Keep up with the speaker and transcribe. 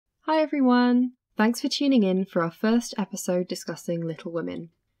Hi everyone! Thanks for tuning in for our first episode discussing Little Women.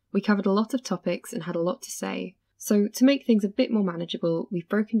 We covered a lot of topics and had a lot to say, so to make things a bit more manageable, we've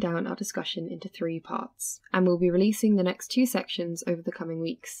broken down our discussion into 3 parts, and we'll be releasing the next 2 sections over the coming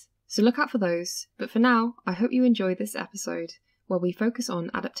weeks. So look out for those, but for now, I hope you enjoy this episode, where we focus on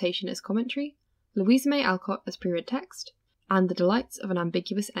adaptation as commentary, Louisa May Alcott as pre-read text, and the delights of an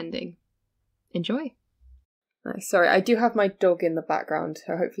ambiguous ending. Enjoy! Nice. Sorry, I do have my dog in the background,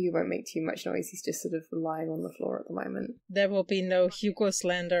 so hopefully he won't make too much noise. He's just sort of lying on the floor at the moment. There will be no Hugo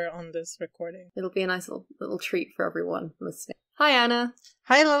slander on this recording. It'll be a nice little treat for everyone listening. Hi, Anna.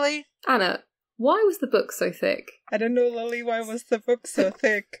 Hi, Lily. Anna, why was the book so thick? I don't know, Lily, why was the book so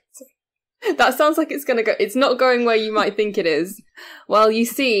thick? That sounds like it's gonna go. It's not going where you might think it is. Well, you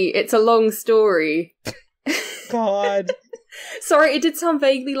see, it's a long story. God. Sorry, it did sound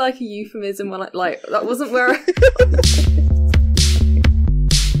vaguely like a euphemism when that wasn't where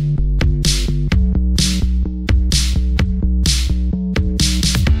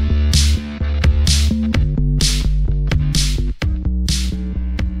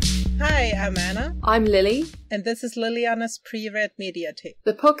Hi, I'm Anna. I'm Lily. And this is LiliAnna's Preread Mediathek,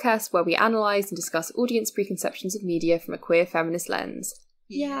 the podcast where we analyse and discuss audience preconceptions of media from a queer feminist lens.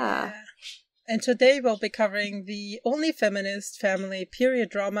 Yeah. And today we'll be covering the only feminist family period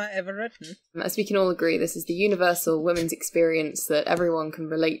drama ever written. As we can all agree, this is the universal women's experience that everyone can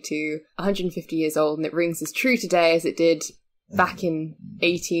relate to, 150 years old, and it rings as true today as it did back in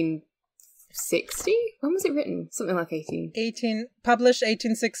 1860? When was it written? Something like 18. Published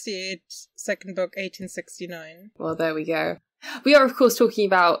 1868, second book 1869. Well, there we go. We are, of course, talking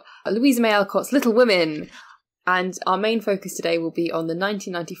about Louisa May Alcott's Little Women. And our main focus today will be on the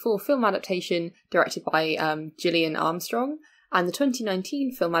 1994 film adaptation directed by Gillian Armstrong and the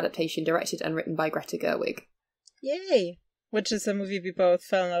 2019 film adaptation directed and written by Greta Gerwig. Yay! Which is a movie we both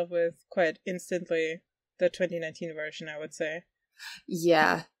fell in love with quite instantly. The 2019 version, I would say.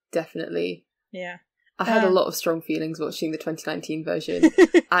 Yeah, definitely. Yeah. I had a lot of strong feelings watching the 2019 version.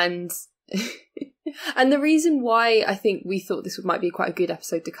 And the reason why I think we thought this might be quite a good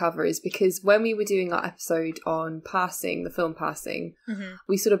episode to cover is because when we were doing our episode on Passing, the film Passing,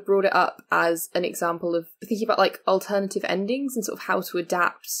 we sort of brought it up as an example of thinking about like alternative endings and sort of how to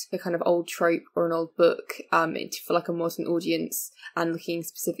adapt a kind of old trope or an old book for like a modern audience, and looking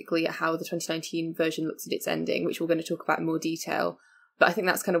specifically at how the 2019 version looks at its ending, which we're going to talk about in more detail. But I think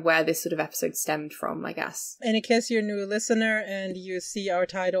that's kind of where this sort of episode stemmed from, I guess. And in case you're a new listener and you see our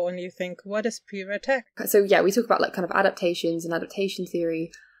title and you think, what is pre-read text? So yeah, we talk about like kind of adaptations and adaptation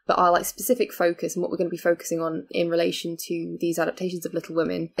theory, but our like specific focus and what we're going to be focusing on in relation to these adaptations of Little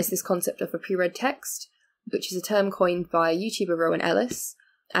Women is this concept of a pre-read text, which is a term coined by YouTuber Rowan Ellis.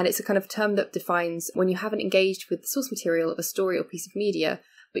 And it's a kind of term that defines when you haven't engaged with the source material of a story or piece of media,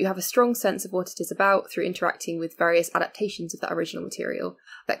 but you have a strong sense of what it is about through interacting with various adaptations of that original material.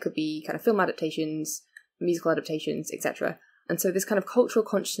 That could be kind of film adaptations, musical adaptations, etc. And so this kind of cultural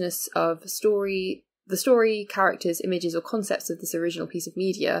consciousness of the story, characters, images, or concepts of this original piece of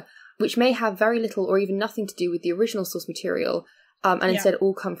media, which may have very little or even nothing to do with the original source material, instead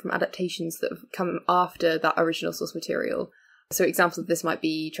all come from adaptations that have come after that original source material. So examples of this might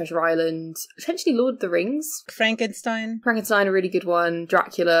be Treasure Island, potentially Lord of the Rings. Frankenstein, a really good one.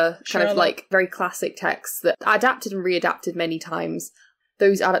 Dracula, Sherlock. Kind of like very classic texts that are adapted and readapted many times.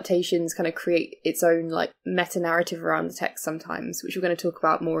 Those adaptations kind of create its own like meta-narrative around the text sometimes, which we're going to talk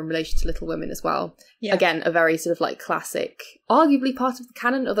about more in relation to Little Women as well. Yeah. Again, a very sort of like classic, arguably part of the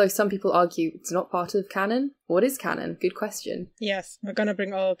canon, although some people argue it's not part of canon. What is canon? Good question. Yes, we're going to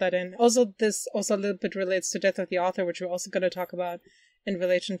bring all of that in. Also, this also a little bit relates to Death of the Author, which we're also going to talk about in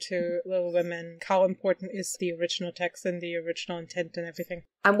relation to Little Women. How important is the original text and the original intent and everything?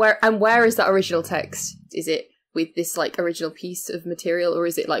 And where is that original text? Is it with this like original piece of material, or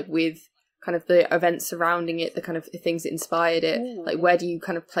is it like with kind of the events surrounding it, the kind of things that inspired it? Ooh. Like where do you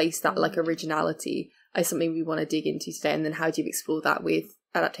kind of place that like originality as something we want to dig into today, and then how do you explore that with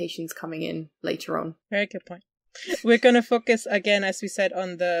adaptations coming in later on? Very good point. We're going to focus again, as we said,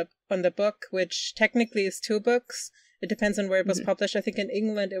 on the book, which technically is 2 books. It depends on where it was published. I think in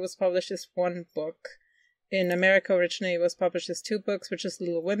England it was published as 1 book. In America, originally, it was published as 2 books, which is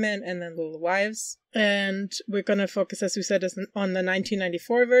Little Women and then Little Wives. And we're going to focus, as we said, on the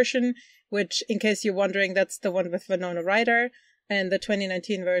 1994 version, which, in case you're wondering, that's the one with Winona Ryder, and the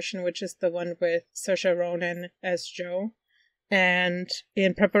 2019 version, which is the one with Saoirse Ronan as Jo. And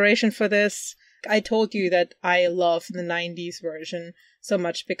in preparation for this, I told you that I love the 90s version so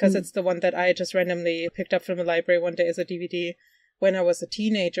much because it's the one that I just randomly picked up from the library one day as a DVD when I was a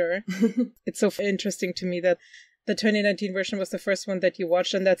teenager. It's so interesting to me that the 2019 version was the first one that you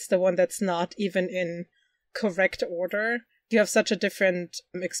watched, and that's the one that's not even in correct order. You have such a different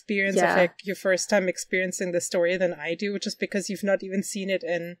experience of like your first time experiencing the story than I do, just because you've not even seen it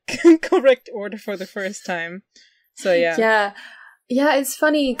in correct order for the first time. So Yeah, it's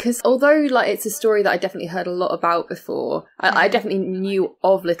funny because although like it's a story that I definitely heard a lot about before, I definitely knew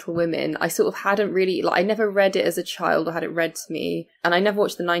of Little Women. I sort of hadn't really, like, I never read it as a child or had it read to me, and I never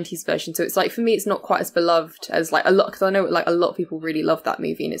watched the 90s version. So it's like, for me, it's not quite as beloved as like a lot, because I know like a lot of people really love that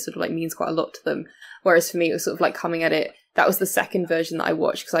movie and it sort of like means quite a lot to them. Whereas for me, it was sort of like coming at it. That was the second version that I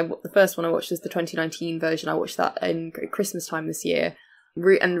watched, because the first one I watched was the 2019 version. I watched that in Christmas time this year,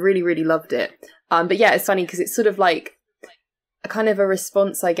 and really, really loved it. But yeah, it's funny because it's sort of like a kind of a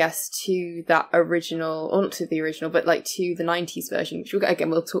response, I guess, to that original, or not to the original, but like to the 90s version, which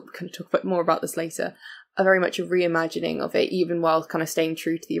we'll talk a bit more about this later. A very much a reimagining of it, even while kind of staying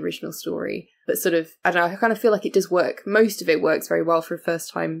true to the original story. But sort of, I don't know, I kind of feel like it does work. Most of it works very well for a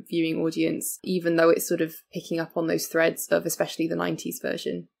first-time viewing audience, even though it's sort of picking up on those threads of especially the 90s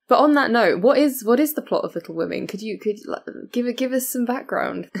version. But on that note, what is the plot of Little Women? Could give us some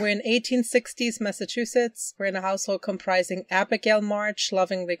background? We're in 1860s Massachusetts. We're in a household comprising Abigail March,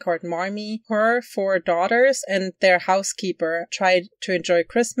 lovingly called Marmee, her 4 daughters, and their housekeeper tried to enjoy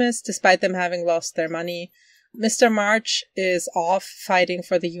Christmas despite them having lost their money. Mr. March is off fighting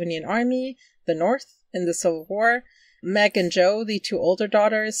for the Union Army, the North, in the Civil War. Meg and Jo, the 2 older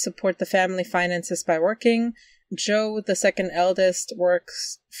daughters, support the family finances by working. Jo, the second eldest,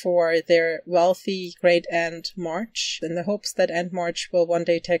 works for their wealthy great-aunt March in the hopes that Aunt March will one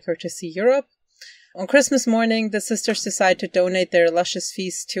day take her to see Europe. On Christmas morning, the sisters decide to donate their luscious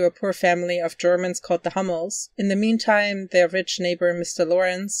feast to a poor family of Germans called the Hummels. In the meantime, their rich neighbor, Mr.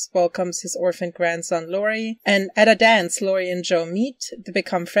 Lawrence, welcomes his orphaned grandson, Laurie. And at a dance, Laurie and Jo meet. They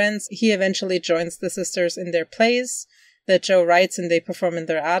become friends. He eventually joins the sisters in their plays that Jo writes and they perform in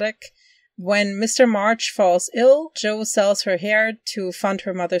their attic. When Mr. March falls ill, Jo sells her hair to fund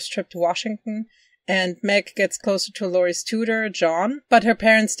her mother's trip to Washington, and Meg gets closer to Laurie's tutor, John, but her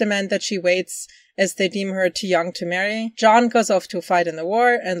parents demand that she waits as they deem her too young to marry. John goes off to fight in the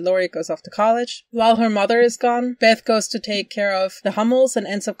war, and Laurie goes off to college. While her mother is gone, Beth goes to take care of the Hummels and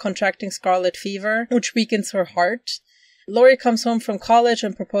ends up contracting scarlet fever, which weakens her heart. Laurie comes home from college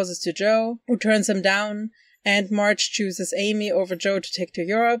and proposes to Jo, who turns him down. And March chooses Amy over Jo to take to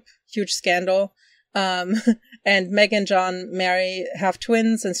Europe. Huge scandal. And Meg and John marry, have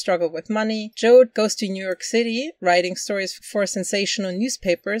twins, and struggle with money. Jo goes to New York City, writing stories for sensational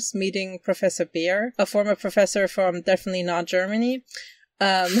newspapers, meeting Professor Beer, a former professor from definitely not Germany.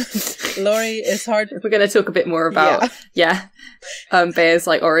 Laurie is hard. We're going to talk a bit more about, Bear's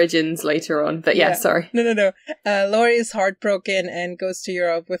like origins later on, but sorry. No. Laurie is heartbroken and goes to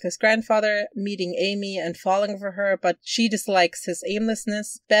Europe with his grandfather, meeting Amy and falling for her, but she dislikes his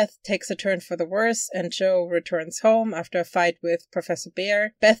aimlessness. Beth takes a turn for the worse, and Jo returns home after a fight with Professor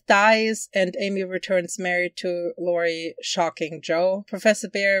Bear. Beth dies, and Amy returns married to Laurie, shocking Jo. Professor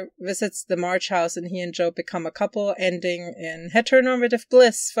Bear visits the March house, and he and Jo become a couple, ending in heteronormative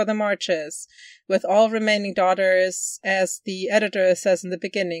bliss for the Marches, with all remaining daughters, as the editor says in the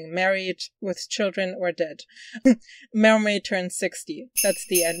beginning, married, with children, or dead. Marmee turns 60. That's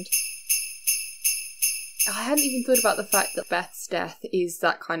the end. I hadn't even thought about the fact that Beth's death is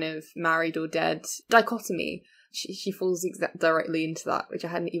that kind of married or dead dichotomy. She falls directly into that, which I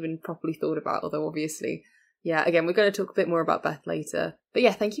hadn't even properly thought about, although obviously... Yeah, again, we're going to talk a bit more about Beth later. But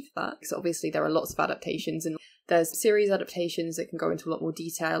yeah, thank you for that. Because obviously there are lots of adaptations, and there's series adaptations that can go into a lot more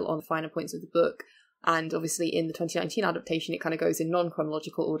detail on the finer points of the book. And obviously in the 2019 adaptation, it kind of goes in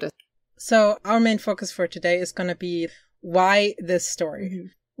non-chronological order. So our main focus for today is going to be why this story. Mm-hmm.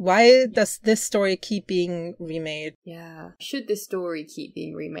 Why does this story keep being remade? Yeah. Should this story keep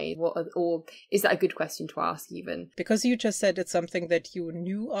being remade? Or is that a good question to ask even? Because you just said it's something that you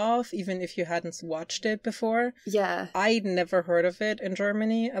knew of, even if you hadn't watched it before. Yeah. I'd never heard of it in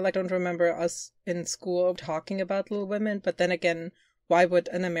Germany. I don't remember us in school talking about Little Women, but then again, why would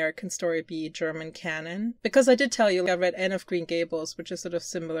an American story be German canon? Because I did tell you, I read Anne of Green Gables, which is sort of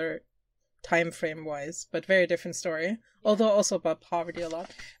similar time frame wise, but very different story, although also about poverty a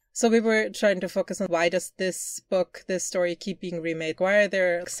lot. So we were trying to focus on why does this story keep being remade? Why are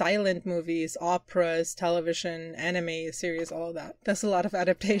there silent movies, operas, television, anime series, all of that? There's a lot of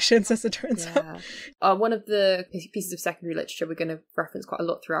adaptations, as it turns out. One of the pieces of secondary literature we're going to reference quite a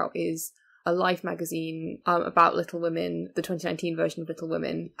lot throughout is a Life magazine about Little Women, the 2019 version of Little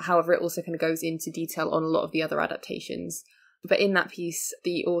Women. However, it also kind of goes into detail on a lot of the other adaptations. But in that piece,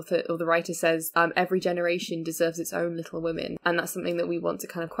 the author or the writer says, every generation deserves its own Little Women. And that's something that we want to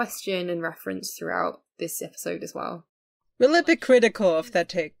kind of question and reference throughout this episode as well. We're a little bit critical of that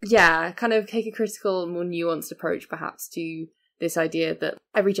take. Yeah, kind of take a critical, more nuanced approach perhaps to this idea that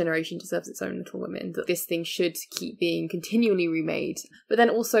every generation deserves its own Little Women, that this thing should keep being continually remade, but then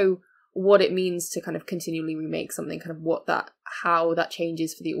also what it means to kind of continually remake something, kind of how that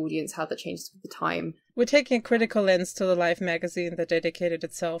changes for the audience, how that changes with the time. We're taking a critical lens to the Life magazine that dedicated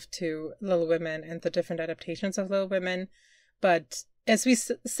itself to Little Women and the different adaptations of Little Women. But as we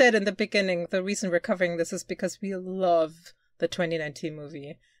said in the beginning, the reason we're covering this is because we love the 2019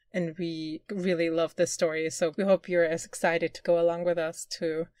 movie and we really love this story. So we hope you're as excited to go along with us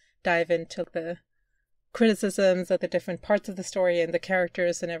to dive into the criticisms of the different parts of the story and the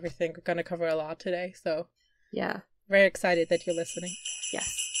characters and everything. We're going to cover a lot today. So yeah, very excited that you're listening.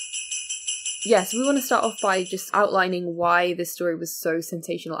 Yes, we want to start off by just outlining why this story was so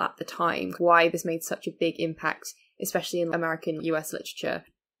sensational at the time, why this made such a big impact, especially in American US literature.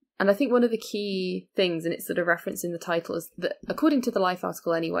 And I think one of the key things, and it's sort of referenced in the title, is that according to the Life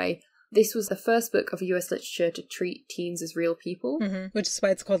article anyway, this was the first book of US literature to treat teens as real people. Mm-hmm. Which is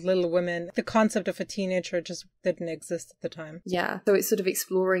why it's called Little Women. The concept of a teenager just didn't exist at the time. Yeah, so it's sort of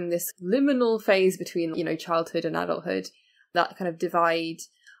exploring this liminal phase between, childhood and adulthood, that kind of divide.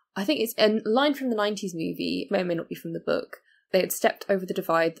 I think it's a line from the 90s movie, may or may not be from the book. They had stepped over the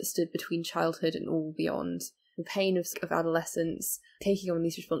divide that stood between childhood and all beyond. The pain of adolescence, taking on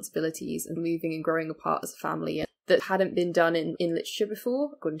these responsibilities and moving and growing apart as a family that hadn't been done in literature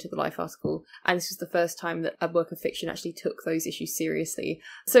before, according to the Life article. And this was the first time that a work of fiction actually took those issues seriously.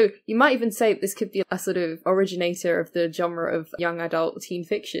 So you might even say this could be a sort of originator of the genre of young adult teen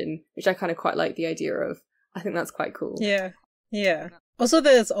fiction, which I kind of quite like the idea of. I think that's quite cool. Yeah. Also,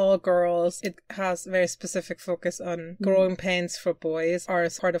 that it's all girls. It has very specific focus on growing pains for boys, are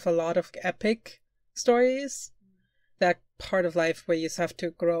as part of a lot of epic stories. That part of life where you have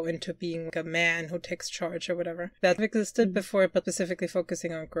to grow into being a man who takes charge or whatever. That existed before, but specifically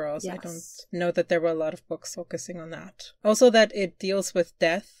focusing on girls. Yes. I don't know that there were a lot of books focusing on that. Also that it deals with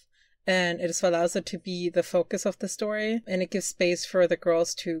death, and it allows it to be the focus of the story, and it gives space for the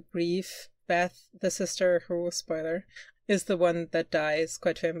girls to grieve. Beth, the sister who, spoiler, is the one that dies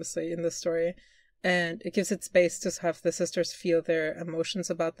quite famously in the story. And it gives it space to have the sisters feel their emotions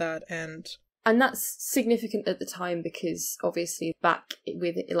about that. And that's significant at the time because obviously back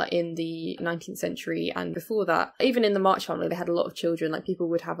with in the 19th century and before that, even in the March family, they had a lot of children. Like people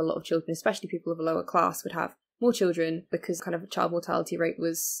would have a lot of children, especially people of a lower class would have more children because kind of child mortality rate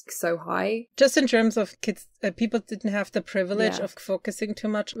was so high. Just in terms of kids, people didn't have the privilege of focusing too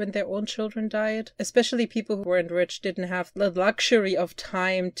much when their own children died. Especially people who weren't rich didn't have the luxury of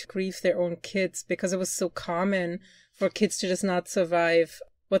time to grieve their own kids because it was so common for kids to just not survive.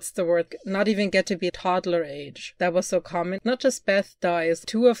 What's the word? Not even get to be toddler age. That was so common. Not just Beth dies,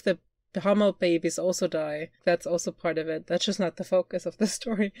 two of the Hummel babies also die. That's also part of it. That's just not the focus of the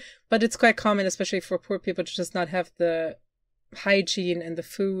story. But it's quite common, especially for poor people, to just not have the hygiene and the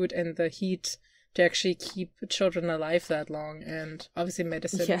food and the heat to actually keep children alive that long. And obviously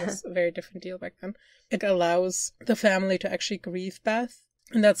medicine was a very different deal back then. It allows the family to actually grieve Beth.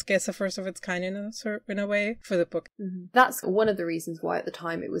 And that's, I guess, the first of its kind in a way for the book. Mm-hmm. That's one of the reasons why at the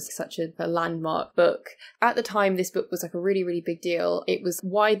time it was such a landmark book. At the time, this book was like a really, really big deal. It was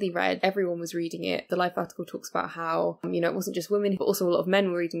widely read. Everyone was reading it. The Life article talks about how, it wasn't just women, but also a lot of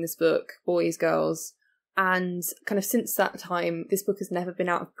men were reading this book, boys, girls. And kind of since that time, this book has never been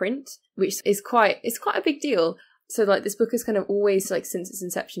out of print, which is quite a big deal. So like this book has kind of always, since its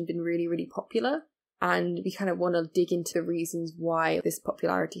inception, been really, really popular. And we kind of want to dig into the reasons why this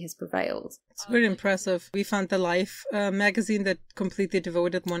popularity has prevailed. It's very impressive. We found the Life magazine that completely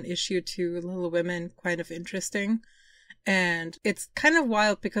devoted one issue to Little Women quite of interesting. And it's kind of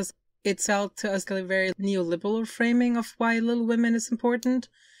wild because it felt to us a very neoliberal framing of why Little Women is important.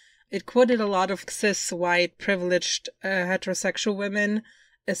 It quoted a lot of cis, white, privileged, heterosexual women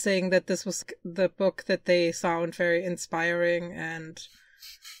as saying that this was the book that they found very inspiring and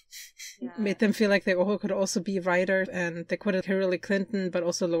made them feel like they all could also be writers. And they quoted Hillary Clinton, but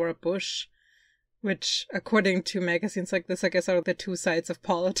also Laura Bush, which, according to magazines like this, I guess are the two sides of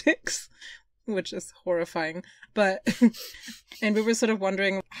politics, which is horrifying. But, and we were sort of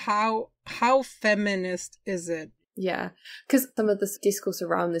wondering, how feminist is it? Yeah, because some of the discourse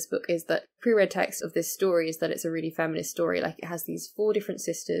around this book is that pre-read text of this story is that it's a really feminist story. Like it has these 4 different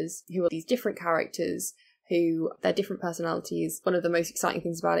sisters who are these different characters who, their different personalities. One of the most exciting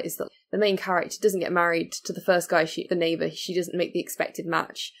things about it is that the main character doesn't get married to the first guy, the neighbour. She doesn't make the expected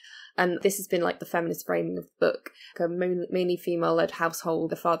match. And this has been like the feminist framing of the book. Like a mainly female-led household,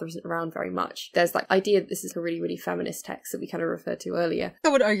 the father isn't around very much. There's like idea that this is a really, really feminist text that we kind of referred to earlier. I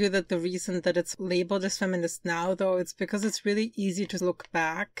would argue that the reason that it's labeled as feminist now, though, it's because it's really easy to look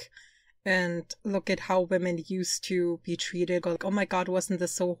back and look at how women used to be treated. Like, oh my God, wasn't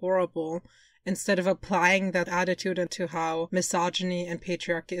this so horrible? Instead of applying that attitude into how misogyny and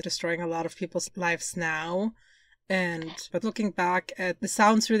patriarchy is destroying a lot of people's lives now. But looking back at, this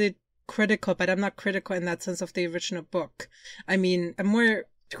sounds really critical, but I'm not critical in that sense of the original book. I mean, I'm more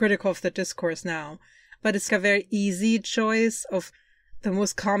critical of the discourse now, but it's a very easy choice of the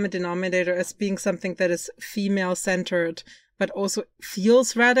most common denominator as being something that is female-centered, but also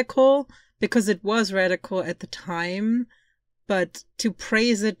feels radical because it was radical at the time. But to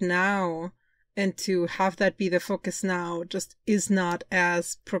praise it now and to have that be the focus now just is not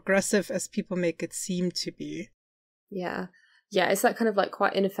as progressive as people make it seem to be. Yeah. Yeah, it's that kind of like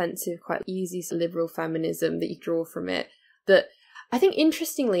quite inoffensive, quite easy liberal feminism that you draw from it. That I think,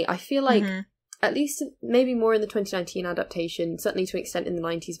 interestingly, I feel like, at least maybe more in the 2019 adaptation, certainly to an extent in the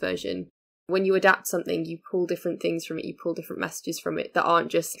 90s version, when you adapt something, you pull different things from it, you pull different messages from it that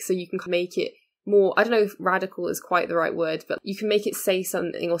aren't just, so you can make it more, I don't know if radical is quite the right word, but you can make it say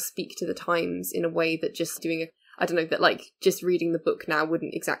something or speak to the times in a way that just doing I don't know, that like just reading the book now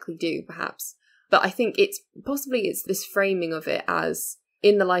wouldn't exactly do, perhaps. But I think it's this framing of it as,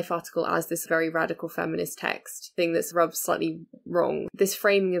 in the Life article, as this very radical feminist text thing that's rubbed slightly wrong. This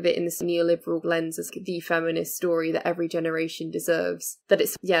framing of it in this neoliberal lens as the feminist story that every generation deserves. That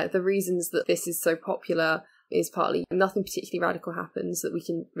it's, the reasons that this is so popular is partly nothing particularly radical happens that we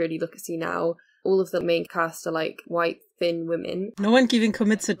can really see now. All of the main cast are like white, thin women. No one even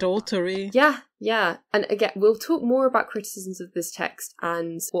commits adultery. Yeah. And again, we'll talk more about criticisms of this text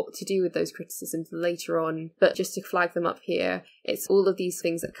and what to do with those criticisms later on. But just to flag them up here, it's all of these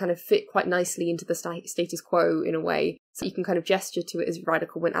things that kind of fit quite nicely into the status quo in a way. So you can kind of gesture to it as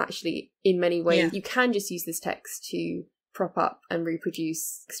radical when actually, in many ways, you can just use this text to prop up and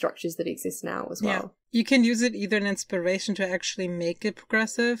reproduce structures that exist now as well. Yeah. You can use it either an inspiration to actually make it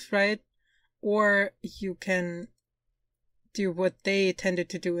progressive, right? Or you can do what they tended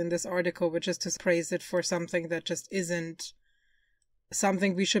to do in this article, which is to praise it for something that just isn't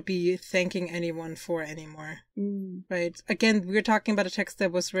something we should be thanking anyone for anymore. Right? Again, we're talking about a text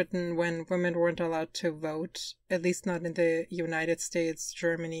that was written when women weren't allowed to vote, at least not in the United States,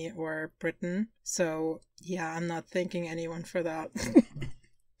 Germany, or Britain. So, yeah, I'm not thanking anyone for that.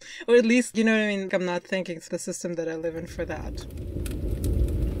 Or at least, you know what I mean? I'm not thanking the system that I live in for that.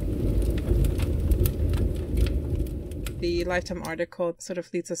 The Lifetime article sort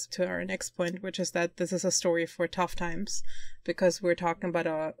of leads us to our next point, which is that this is a story for tough times, because we're talking about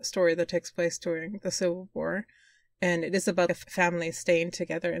a story that takes place during the Civil War, and it is about a family staying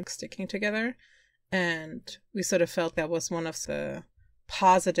together and sticking together. And we sort of felt that was one of the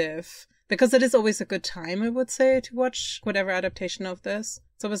positive, because it is always a good time, I would say, to watch whatever adaptation of this.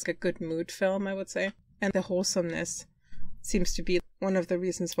 It's always a good mood film, I would say. And the wholesomeness seems to be one of the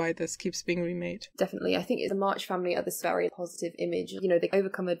reasons why this keeps being remade. Definitely. I think the March family are this very positive image. You know, they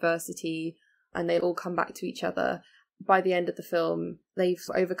overcome adversity and they all come back to each other. By the end of the film, they've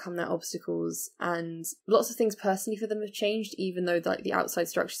overcome their obstacles and lots of things personally for them have changed, even though like the outside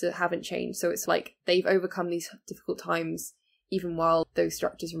structures haven't changed. So it's like they've overcome these difficult times even while those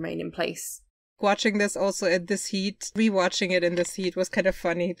structures remain in place. Watching this also in this heat, rewatching it in this heat was kind of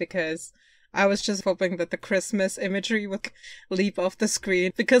funny because I was just hoping that the Christmas imagery would leap off the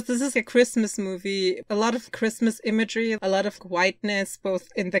screen, because this is a Christmas movie. A lot of Christmas imagery, a lot of whiteness, both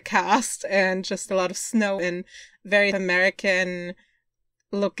in the cast and just a lot of snow and very American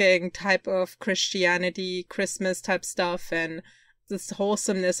looking type of Christianity, Christmas type stuff, and this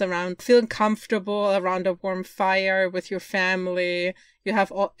wholesomeness around feeling comfortable around a warm fire with your family. You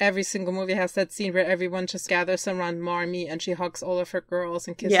have every single movie has that scene where everyone just gathers around Marmee and she hugs all of her girls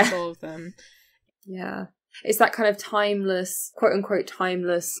and kisses all of them. Yeah. It's that kind of timeless, quote unquote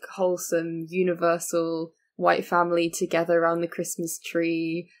timeless, wholesome, universal white family together around the Christmas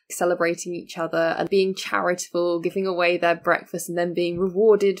tree, celebrating each other and being charitable, giving away their breakfast and then being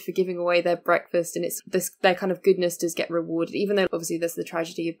rewarded for giving away their breakfast. And it's this, their kind of goodness does get rewarded, even though obviously there's the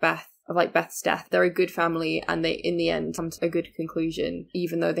tragedy of Beth's death. They're a good family and they, in the end, come to a good conclusion,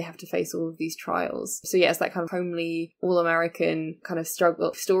 even though they have to face all of these trials. So yeah, it's that kind of homely, all-American kind of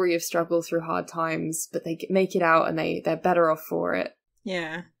story of struggle through hard times, but they make it out and they're better off for it.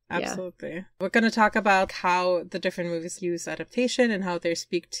 Yeah. Absolutely. Yeah. We're going to talk about how the different movies use adaptation and how they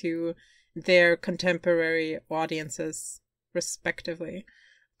speak to their contemporary audiences, respectively.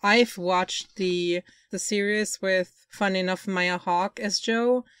 I've watched the series with, fun enough, Maya Hawke as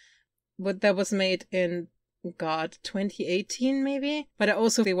Jo, that was made in 2018 maybe. But I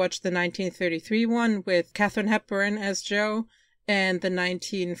also watched the 1933 one with Katharine Hepburn as Jo, and the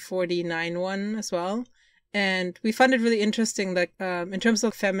 1949 one as well. And we found it really interesting that in terms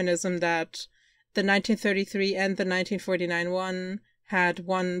of feminism, that the 1933 and the 1949 one had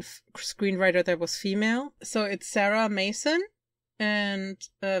one screenwriter that was female. So it's Sarah Mason and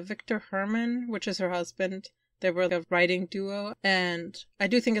Victor Herman, which is her husband. They were a writing duo. And I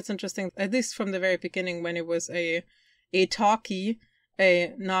do think it's interesting, at least from the very beginning when it was a talkie,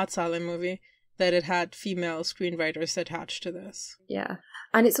 a not silent movie, that it had female screenwriters attached to this. Yeah.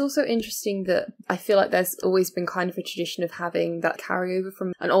 And it's also interesting that I feel like there's always been kind of a tradition of having that carryover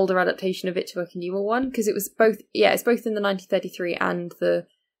from an older adaptation of it to like a newer one, because it was both, it's both in the 1933 and the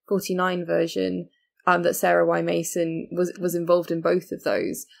 49 version that Sarah Y. Mason was involved in both of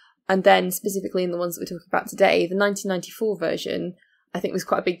those. And then specifically in the ones that we're talking about today, the 1994 version, I think was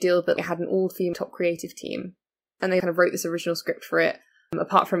quite a big deal that they had an all-female top creative team. And they kind of wrote this original script for it.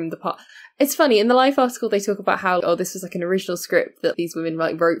 Apart from the part, it's funny, in the Life article they talk about how, this was like an original script that these women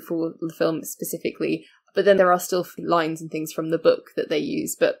like wrote for the film specifically, but then there are still lines and things from the book that they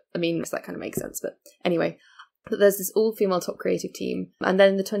use, but I mean, that kind of makes sense. But anyway, but there's this all-female top creative team, and then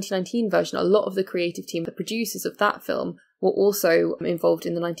in the 2019 version, a lot of the creative team, the producers of that film, were also involved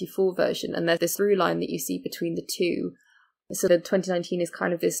in the 94 version, and there's this through line that you see between the two. So the 2019 is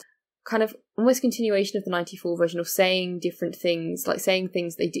kind of almost continuation of the 94 version of saying different things, like saying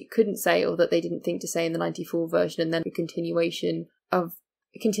things they couldn't say or that they didn't think to say in the 94 version, and then a continuation of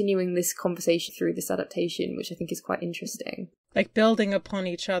continuing this conversation through this adaptation, which I think is quite interesting. Like building upon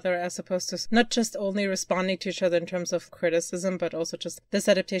each other as opposed to not just only responding to each other in terms of criticism, but also just this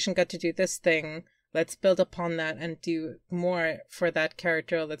adaptation got to do this thing. Let's build upon that and do more for that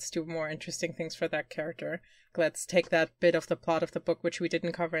character. Let's do more interesting things for that character. Let's take that bit of the plot of the book, which we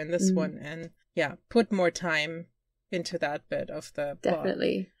didn't cover in this one, and put more time into that bit of the plot.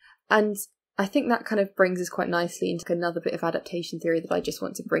 Definitely. And I think that kind of brings us quite nicely into another bit of adaptation theory that I just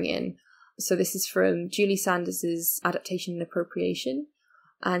want to bring in. So this is from Julie Sanders's Adaptation and Appropriation.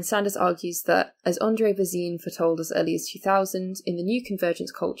 And Sanders argues that, as Andre Bazin foretold as early as 2000, in the new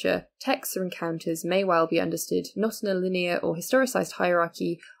convergence culture, texts or encounters may well be understood not in a linear or historicised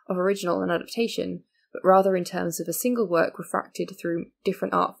hierarchy of original and adaptation, but rather in terms of a single work refracted through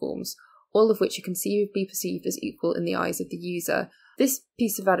different art forms, all of which are conceivably perceived as equal in the eyes of the user. This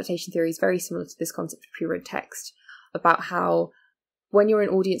piece of adaptation theory is very similar to this concept of preread text, about how when you're an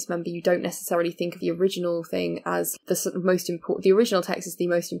audience member, you don't necessarily think of the original thing as the sort of most important, the original text is the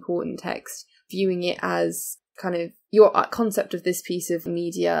most important text, viewing it as kind of your concept of this piece of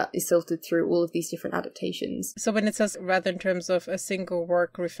media is filtered through all of these different adaptations. So when it says rather in terms of a single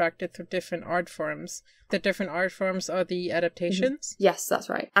work refracted through different art forms, the different art forms are the adaptations? Mm-hmm. Yes, that's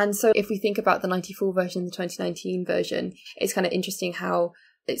right. And so if we think about the 94 version and the 2019 version, it's kind of interesting how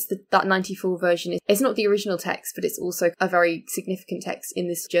it's that 94 version, it's not the original text, but it's also a very significant text in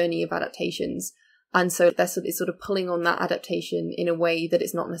this journey of adaptations. And so it's sort of pulling on that adaptation in a way that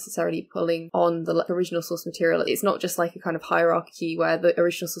it's not necessarily pulling on the original source material. It's not just like a kind of hierarchy where the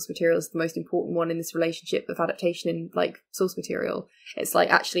original source material is the most important one in this relationship of adaptation and like source material. It's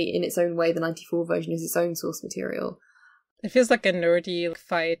like actually in its own way, the 94 version is its own source material. It feels like a nerdy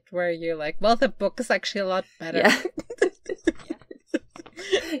fight where you're like, well, the book is actually a lot better. Yeah.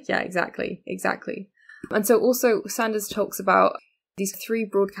 Yeah, exactly. And so also Sanders talks about these three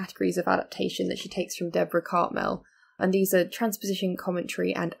broad categories of adaptation that she takes from Deborah Cartmel, and these are transposition,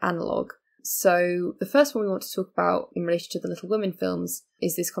 commentary, and analogue. So the first one we want to talk about in relation to the Little Women films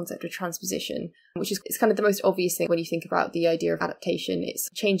is this concept of transposition, which is it's kind of the most obvious thing when you think about the idea of adaptation. It's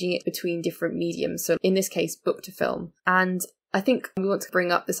changing it between different mediums, so in this case, book to film. And I think we want to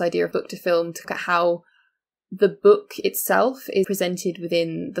bring up this idea of book to film to look at how the book itself is presented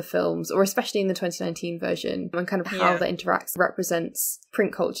within the films, or especially in the 2019 version, and kind of how that interacts, represents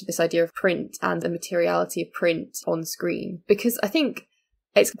print culture, this idea of print and the materiality of print on screen. Because I think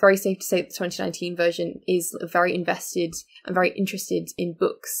it's very safe to say that the 2019 version is very invested and very interested in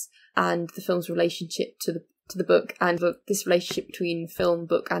books and the film's relationship to the book and this relationship between film,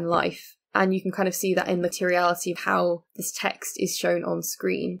 book and life. And you can kind of see that in the materiality of how this text is shown on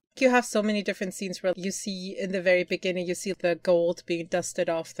screen. You have so many different scenes where you see in the very beginning, you see the gold being dusted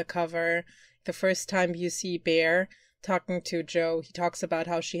off the cover. The first time you see Bear talking to Jo, he talks about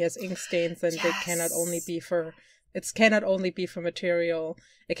how she has ink stains and they cannot only be for... It cannot only be for material.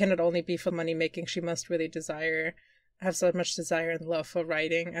 It cannot only be for money making. She must really desire have so much desire and love for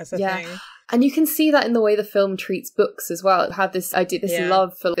writing as a thing. And you can see that in the way the film treats books as well. It had this idea, this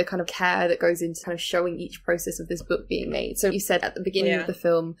love for the kind of care that goes into kind of showing each process of this book being made. So you said at the beginning of the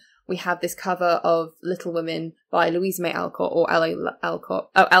film, we have this cover of Little Women by Louisa May Alcott, or L.M.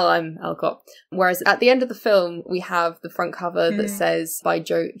 Alcott. Whereas at the end of the film, we have the front cover that says by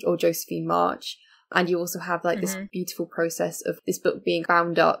Josephine March. And you also have like this beautiful process of this book being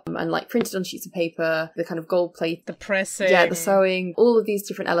bound up and like printed on sheets of paper, the kind of gold plate, the pressing, the sewing, all of these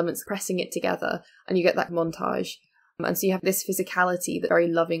different elements pressing it together, and you get that montage. And so you have this physicality that's very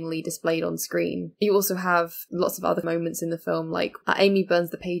lovingly displayed on screen. You also have lots of other moments in the film, like Amy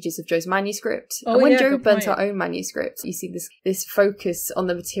burns the pages of Jo's manuscript. And when Jo burns her own manuscript, you see this focus on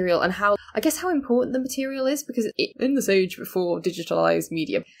the material and how important the material is, because in this age before digitalized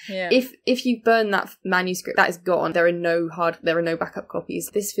media, if you burn that manuscript, that is gone. There are no backup copies.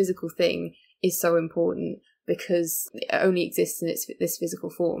 This physical thing is so important, because it only exists in this physical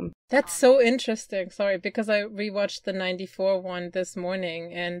form. That's so interesting. Sorry, because I rewatched the 94 one this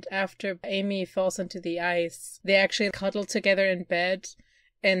morning, and after Amy falls into the ice, they actually cuddle together in bed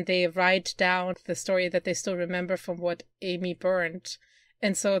and they write down the story that they still remember from what Amy burned.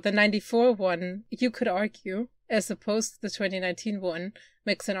 And so the 94 one, you could argue, as opposed to the 2019 one,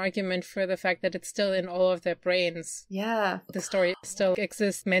 makes an argument for the fact that it's still in all of their brains. Yeah. The story still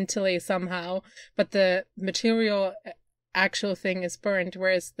exists mentally somehow, but the material actual thing is burned,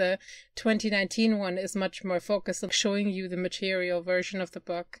 whereas the 2019 one is much more focused on showing you the material version of the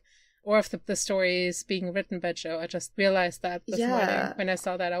book, or if the story is being written by Jo. I just realized that this morning when I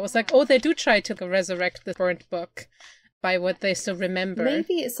saw that. I was like, oh, they do try to resurrect the burnt book by what they still remember.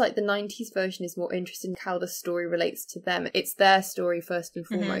 Maybe it's like the 90s version is more interested in how the story relates to them. It's their story first and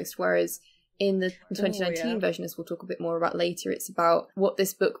foremost, whereas in the 2019 version, as we'll talk a bit more about later, it's about what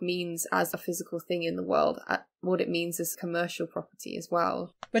this book means as a physical thing in the world, what it means as commercial property as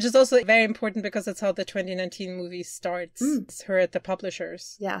well. Which is also very important because that's how the 2019 movie starts. It's her at the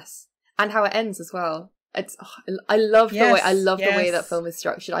publishers. Yes. And how it ends as well. I love the way that film is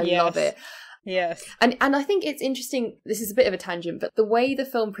structured. I love it. Yes. And I think it's interesting, this is a bit of a tangent, but the way the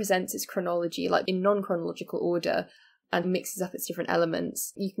film presents its chronology, like in non-chronological order, and mixes up its different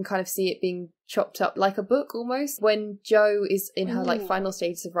elements, you can kind of see it being chopped up like a book almost. When Jo is in her like final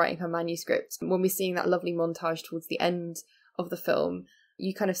stages of writing her manuscript, when we're seeing that lovely montage towards the end of the film,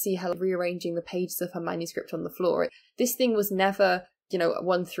 you kind of see her rearranging the pages of her manuscript on the floor. This thing was never,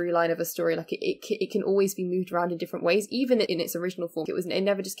 one through line of a story. Like it can always be moved around in different ways, even in its original form. It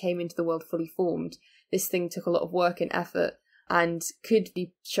never just came into the world fully formed. This thing took a lot of work and effort, and could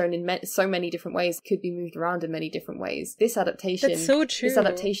be shown in so many different ways, could be moved around in many different ways. This adaptation, that's so true. This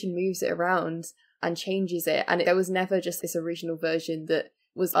adaptation moves it around and changes it, and there was never just this original version that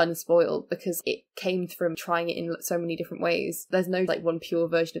was unspoiled, because it came from trying it in so many different ways. There's no like one pure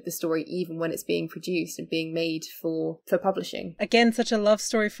version of the story, even when it's being produced and being made for publishing. Again, such a love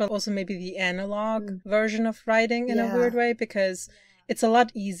story for also maybe the analog version of writing in a weird way, because it's a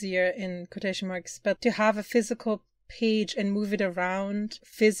lot easier, in quotation marks, but to have a physical page and move it around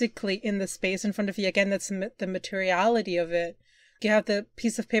physically in the space in front of you. Again, that's the materiality of it. You have the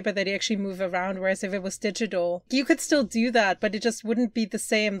piece of paper that you actually move around, whereas if it was digital, you could still do that, but it just wouldn't be the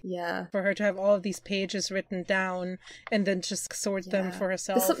same for her to have all of these pages written down and then just sort them for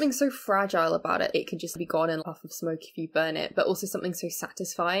herself. There's something so fragile about it. It can just be gone in a puff of smoke if you burn it, but also something so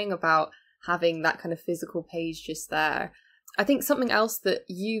satisfying about having that kind of physical page just there. I think something else that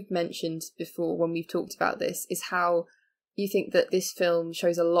you've mentioned before when we've talked about this is how you think that this film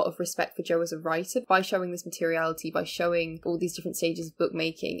shows a lot of respect for Jo as a writer. By showing this materiality, by showing all these different stages of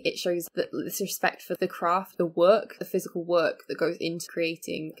bookmaking, it shows that this respect for the craft, the work, the physical work that goes into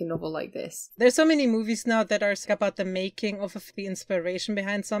creating a novel like this. There's so many movies now that are about the making of the inspiration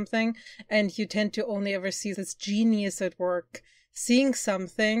behind something, and you tend to only ever see this genius at work, seeing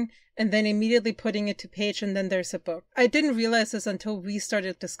something and then immediately putting it to page, and then there's a book. I didn't realize this until we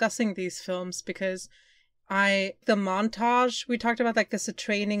started discussing these films, because the montage we talked about, like there's a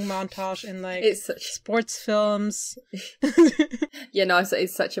training montage in like sports films.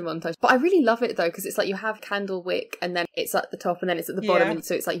 It's such a montage. But I really love it though, because it's like you have Candlewick and then it's at the top and then it's at the bottom, and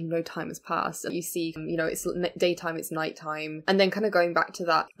so it's like time has passed. And you see, it's daytime, it's nighttime, and then kind of going back to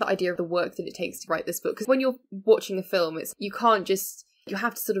the idea of the work that it takes to write this book. Because when you're watching a film, you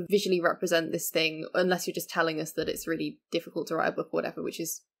have to sort of visually represent this thing, unless you're just telling us that it's really difficult to write a book or whatever, which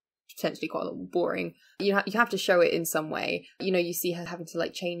is potentially quite a lot more boring. You have to show it in some way. You see her having to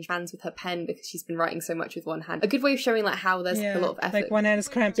like change hands with her pen because she's been writing so much with one hand. A good way of showing like how there's a lot of effort. Like one hand is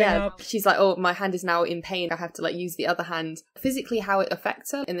cramping up. She's like, oh, my hand is now in pain. I have to like use the other hand. Physically, how it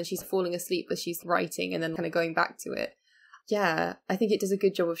affects her, and then she's falling asleep as she's writing, and then kind of going back to it. Yeah, I think it does a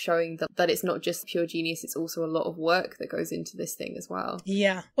good job of showing that it's not just pure genius, it's also a lot of work that goes into this thing as well.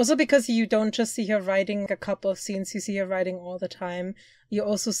 Yeah. Also because you don't just see her writing a couple of scenes, you see her writing all the time. You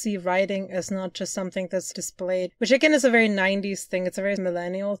also see writing as not just something that's displayed, which again is a very 90s thing. It's a very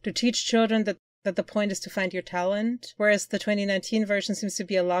millennial to teach children that the point is to find your talent, whereas the 2019 version seems to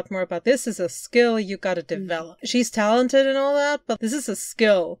be a lot more about this is a skill you gotta develop. She's talented and all that, but this is a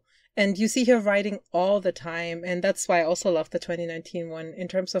skill. And you see her writing all the time. And that's why I also love the 2019 one in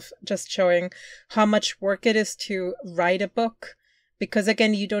terms of just showing how much work it is to write a book. Because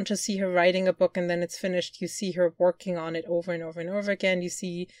again, you don't just see her writing a book and then it's finished. You see her working on it over and over and over again. You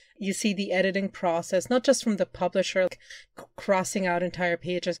see the editing process, not just from the publisher, like crossing out entire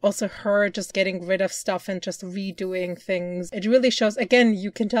pages, also her just getting rid of stuff and just redoing things. It really shows, again,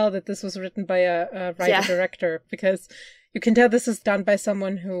 you can tell that this was written by a writer-director because you can tell this is done by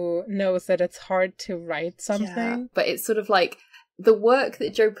someone who knows that it's hard to write something. Yeah, but it's sort of like the work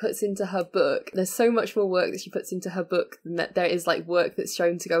that Jo puts into her book, there's so much more work that she puts into her book than that there is like work that's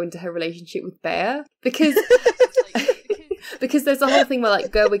shown to go into her relationship with Bear. Because because there's a whole thing where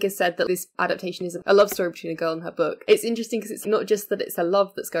like Gerwig has said that this adaptation is a love story between a girl and her book. It's interesting because it's not just that it's a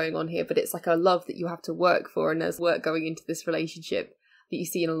love that's going on here, but it's like a love that you have to work for, and there's work going into this relationship that you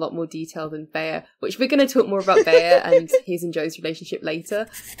see in a lot more detail than Bear, which we're going to talk more about Bear and his and Jo's relationship later.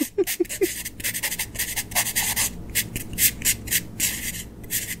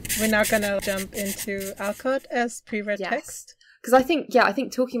 We're now going to jump into Alcott as pre-read text. Because I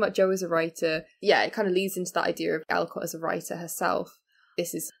think talking about Jo as a writer, it kind of leads into that idea of Alcott as a writer herself.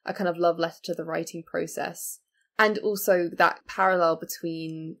 This is a kind of love letter to the writing process. And also that parallel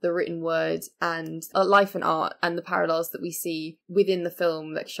between the written word and life and art, and the parallels that we see within the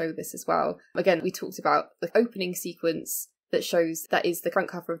film that show this as well. Again, we talked about the opening sequence that shows that is the front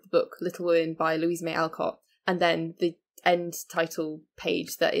cover of the book, Little Women by Louisa May Alcott, and then the end title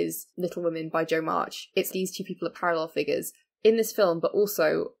page that is Little Women by Jo March. It's these two people are parallel figures in this film, but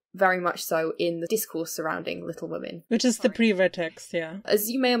also very much so in the discourse surrounding Little Women. Which is the pre-read text, yeah. As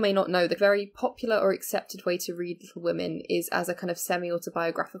you may or may not know, the very popular or accepted way to read Little Women is as a kind of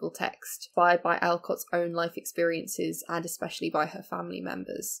semi-autobiographical text, inspired by Alcott's own life experiences and especially by her family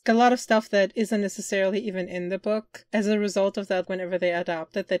members. A lot of stuff that isn't necessarily even in the book. As a result of that, whenever they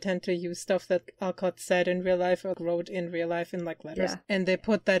adapt it, they tend to use stuff that Alcott said in real life or wrote in real life in like letters. Yeah. And they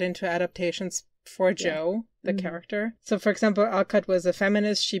put that into adaptations for Jo, the character. So, for example, Alcott was a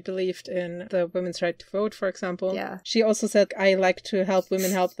feminist. She believed in the women's right to vote, for example. Yeah. She also said, I like to help women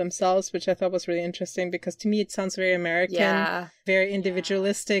help themselves, which I thought was really interesting because to me it sounds very American, very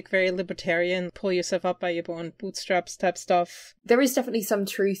individualistic, very libertarian, pull yourself up by your own bootstraps type stuff. There is definitely some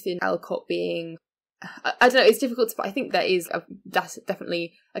truth in Alcott being... I don't know, it's difficult to... I think that's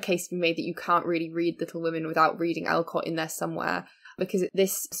definitely a case to be made that you can't really read Little Women without reading Alcott in there somewhere. Because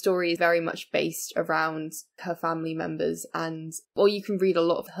this story is very much based around her family members or you can read a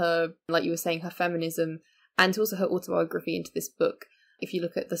lot of her, like you were saying, her feminism and also her autobiography into this book. If you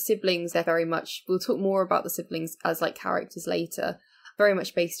look at the siblings, they're very much, we'll talk more about the siblings as like characters later, very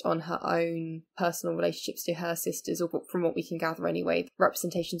much based on her own personal relationships to her sisters, or from what we can gather anyway,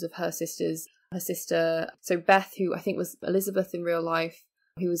 representations of her sisters. Her sister, so Beth, who I think was Elizabeth in real life,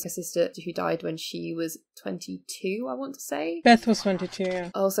 who was her sister who died when she was 22, I want to say. Beth was 22, yeah.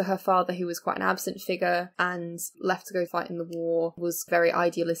 Also her father, who was quite an absent figure and left to go fight in the war, was very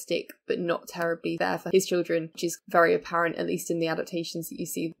idealistic but not terribly there for his children, which is very apparent, at least in the adaptations that you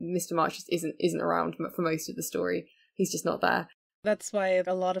see. Mr. March just isn't around for most of the story. He's just not there. That's why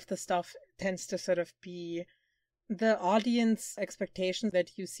a lot of the stuff tends to sort of be the audience expectation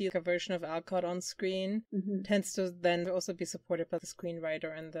that you see a version of Alcott on screen tends to then also be supported by the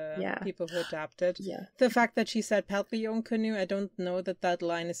screenwriter and the people who adapt it. Yeah. The fact that she said Palpion canoe, I don't know that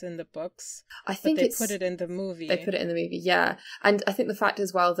line is in the books. I think they put it in the movie. They put it in the movie, yeah. And I think the fact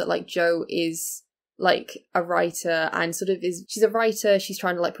as well that like Jo is like a writer and she's a writer, she's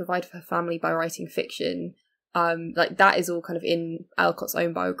trying to like provide for her family by writing fiction. Like that is all kind of in Alcott's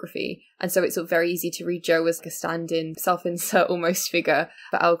own biography, and so it's sort of very easy to read Jo as like a stand-in, self-insert almost figure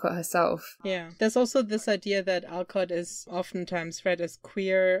for Alcott herself. Yeah, there's also this idea that Alcott is oftentimes read as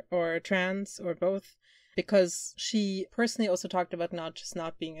queer or trans or both, because she personally also talked about not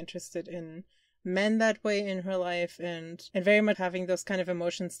being interested in men that way in her life, and very much having those kind of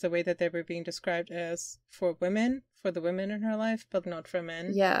emotions the way that they were being described as for the women in her life, but not for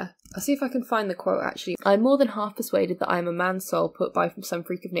men. Yeah. I'll see if I can find the quote, actually. "I'm more than half persuaded that I am a man's soul put by some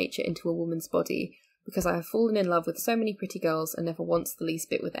freak of nature into a woman's body, because I have fallen in love with so many pretty girls and never once the least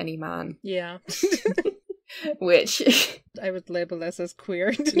bit with any man." Yeah. Which I would label as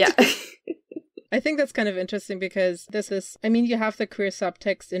queer. Yeah. I think that's kind of interesting because you have the queer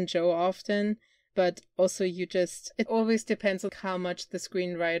subtext in Joe often, but also it always depends on how much the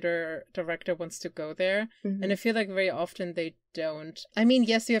screenwriter or director wants to go there. Mm-hmm. And I feel like very often they don't. I mean,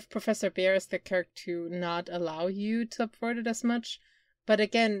 yes, you have Professor Bear as the character to not allow you to subvert it as much. But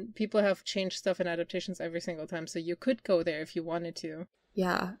again, people have changed stuff in adaptations every single time, so you could go there if you wanted to.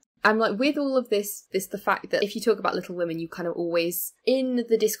 Yeah. I'm like, with all of this, the fact that if you talk about Little Women, you kind of always, in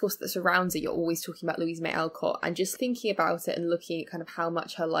the discourse that surrounds it, you're always talking about Louisa May Alcott, and just thinking about it and looking at kind of how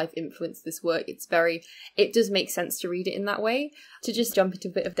much her life influenced this work, it does make sense to read it in that way. To just jump into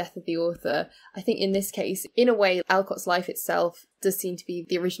a bit of death of the author, I think in this case, in a way, Alcott's life itself does seem to be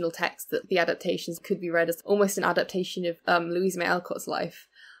the original text, that the adaptations could be read as almost an adaptation of Louisa May Alcott's life.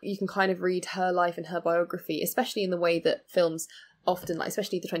 You can kind of read her life and her biography, especially in the way that films often, like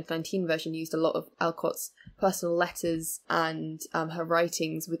especially the 2019 version, used a lot of Alcott's personal letters and her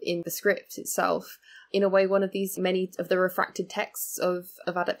writings within the script itself. In a way, one of these many of the refracted texts of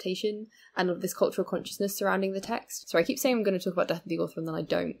adaptation and of this cultural consciousness surrounding the text. So I keep saying I'm going to talk about Death of the Author and then I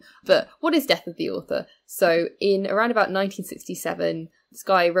don't. But what is Death of the Author? So in around about 1967, this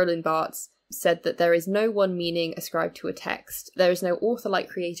guy, Roland Barthes, said that there is no one meaning ascribed to a text. There is no author-like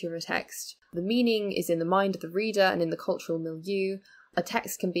creator of a text. The meaning is in the mind of the reader and in the cultural milieu. A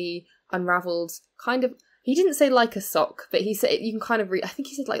text can be unravelled kind of, he didn't say like a sock, but he said you can kind of read, I think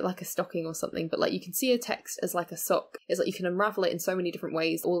he said like a stocking or something, but like you can see a text as like a sock. It's like you can unravel it in so many different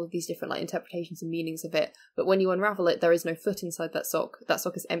ways, all of these different like interpretations and meanings of it. But when you unravel it, there is no foot inside that sock. That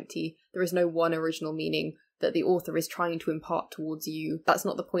sock is empty. There is no one original meaning that the author is trying to impart towards you. That's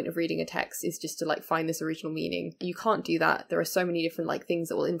not the point of reading a text, is just to like find this original meaning. You can't do that. There are so many different like things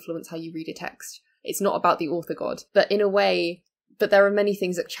that will influence how you read a text. It's not about the author god. But in a way, there are many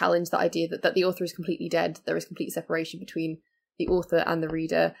things that challenge the idea that the author is completely dead. There is complete separation between the author and the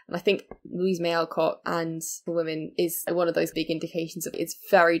reader. And I think Louisa May Alcott and The Women is one of those big indications of it's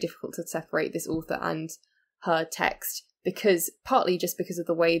very difficult to separate this author and her text. Because partly just because of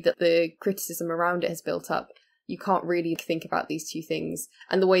the way that the criticism around it has built up, you can't really think about these two things.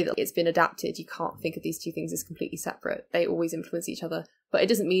 And the way that it's been adapted, you can't think of these two things as completely separate. They always influence each other. But it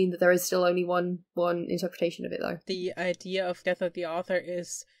doesn't mean that there is still only one interpretation of it, though. The idea of Death of the Author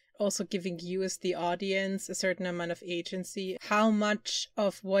is also giving you as the audience a certain amount of agency. How much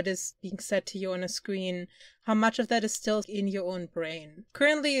of what is being said to you on a screen, how much of that is still in your own brain?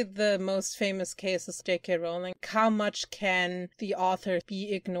 Currently, the most famous case is J.K. Rowling. How much can the author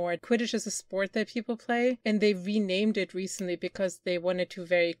be ignored? Quidditch is a sport that people play, and they renamed it recently because they wanted to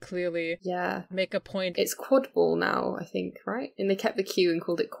very clearly make a point. It's quadball now, I think, right? And they kept the Q and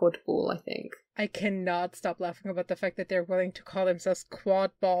called it quadball, I think. I cannot stop laughing about the fact that they're willing to call themselves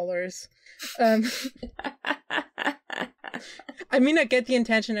quad ballers. I mean, I get the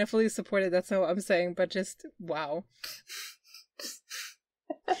intention. I fully support it. That's not what I'm saying. But just, wow.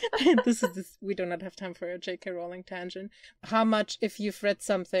 We do not have time for a J.K. Rowling tangent. How much, if you've read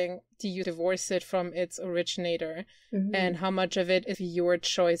something, do you divorce it from its originator? Mm-hmm. And how much of it is your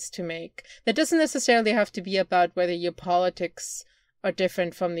choice to make? That doesn't necessarily have to be about whether your politics are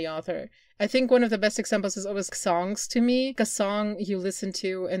different from the author. I think one of the best examples is always songs to me. A song you listen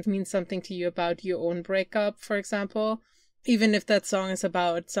to and means something to you about your own breakup, for example. Even if that song is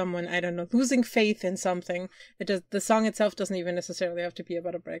about someone, I don't know, losing faith in something, the song itself doesn't even necessarily have to be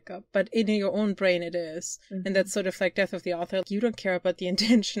about a breakup. But in your own brain it is. Mm-hmm. And that's sort of like Death of the Author. You don't care about the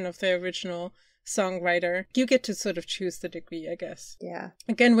intention of the original songwriter. You get to sort of choose the degree, I guess. Yeah.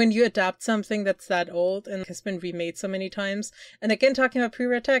 Again, when you adapt something that's that old and has been remade so many times, and again, talking about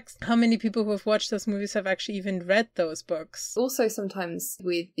pre-read text, how many people who have watched those movies have actually even read those books? Also, sometimes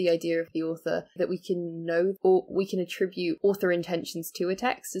with the idea of the author, that we can know or we can attribute author intentions to a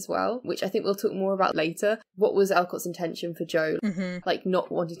text as well, which I think we'll talk more about later. What was Alcott's intention for Jo? Mm-hmm. Like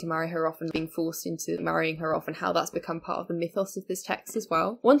not wanting to marry her off and being forced into marrying her off, and how that's become part of the mythos of this text as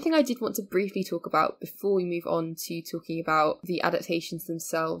well. One thing I did want to briefly talk about before we move on to talking about the adaptations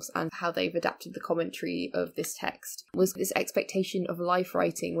themselves and how they've adapted the commentary of this text was this expectation of life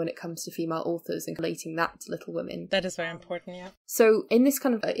writing when it comes to female authors and relating that to Little Women. That is very important, yeah. So in this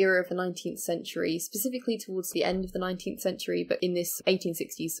kind of era of the 19th century, specifically towards the end of the 19th century, but in this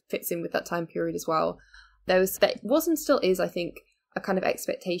 1860s fits in with that time period as well, there was and still is, I think, a kind of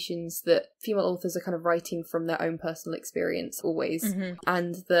expectations that female authors are kind of writing from their own personal experience always,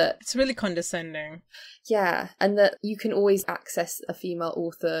 and that it's really condescending. Yeah, and that you can always access a female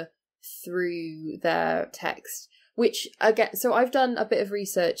author through their text. Which, again, so I've done a bit of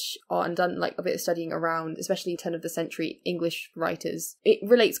research on, done like a bit of studying around, especially turn of the century English writers. It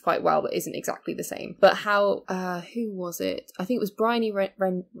relates quite well, but isn't exactly the same. But how, who was it? I think it was Bryony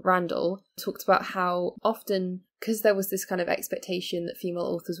Randall talked about how often, because there was this kind of expectation that female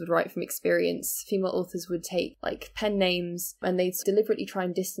authors would write from experience, female authors would take like pen names and they'd deliberately try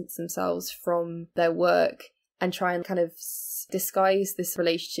and distance themselves from their work and try and kind of disguise this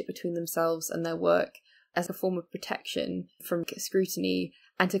relationship between themselves and their work as a form of protection from scrutiny,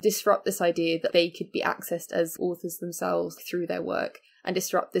 and to disrupt this idea that they could be accessed as authors themselves through their work, and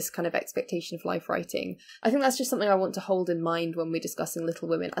disrupt this kind of expectation of life writing. I think that's just something I want to hold in mind when we're discussing Little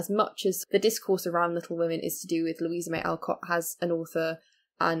Women. As much as the discourse around Little Women is to do with Louisa May Alcott as an author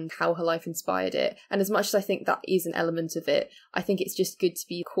and how her life inspired it, and as much as I think that is an element of it, I think it's just good to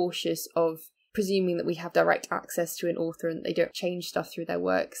be cautious of presuming that we have direct access to an author and they don't change stuff through their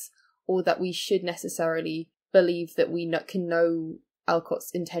works, or that we should necessarily believe that we can know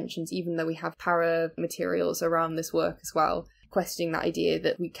Alcott's intentions, even though we have para materials around this work as well, questioning that idea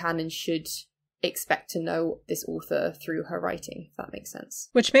that we can and should expect to know this author through her writing, if that makes sense.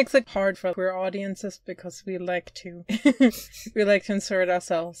 Which makes it hard for queer audiences, because we like to insert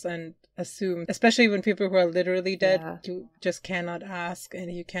ourselves and assume, especially when people who are literally dead, you just cannot ask,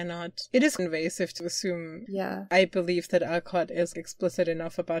 and you cannot, it is invasive to assume. I believe that Alcott is explicit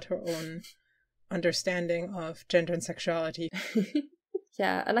enough about her own understanding of gender and sexuality.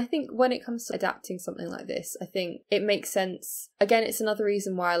 Yeah, and I think when it comes to adapting something like this, I think it makes sense. Again, it's another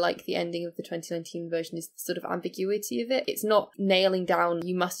reason why I like the ending of the 2019 version, is the sort of ambiguity of it. It's not nailing down,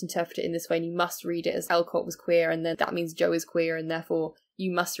 you must interpret it in this way and you must read it as Alcott was queer and then that means Jo is queer and therefore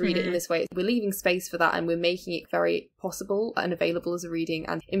you must read it in this way. We're leaving space for that and we're making it very possible and available as a reading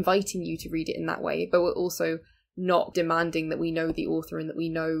and inviting you to read it in that way, but we're also not demanding that we know the author and that we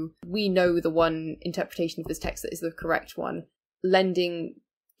know the one interpretation of this text that is the correct one.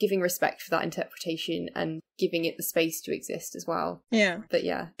 Giving respect for that interpretation and giving it the space to exist as well. Yeah. But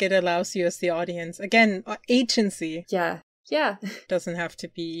yeah. It allows you as the audience, again, agency. Yeah. It doesn't have to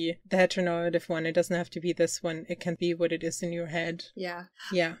be the heteronormative one. It doesn't have to be this one. It can be what it is in your head. Yeah.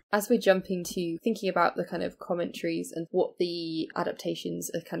 Yeah. As we're jumping to thinking about the kind of commentaries and what the adaptations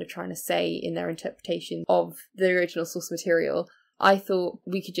are kind of trying to say in their interpretation of the original source material, I thought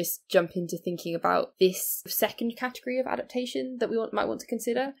we could just jump into thinking about this second category of adaptation that we might want to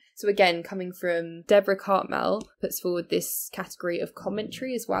consider. So again, coming from Deborah Cartmel, puts forward this category of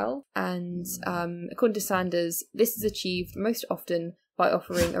commentary as well. And according to Sanders, this is achieved most often by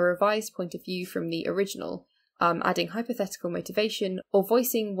offering a revised point of view from the original, adding hypothetical motivation or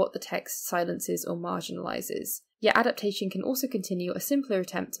voicing what the text silences or marginalizes. Yet adaptation can also continue a simpler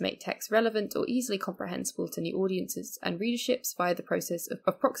attempt to make text relevant or easily comprehensible to new audiences and readerships via the process of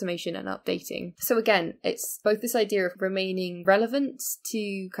approximation and updating. So again, it's both this idea of remaining relevant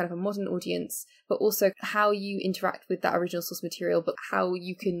to kind of a modern audience, but also how you interact with that original source material, but how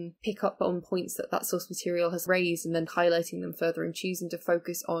you can pick up on points that source material has raised and then highlighting them further and choosing to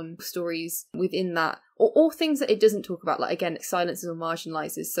focus on stories within that. Or things that it doesn't talk about, like again, silences or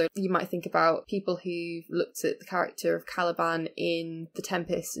marginalizes. So you might think about people who looked at the character of Caliban in The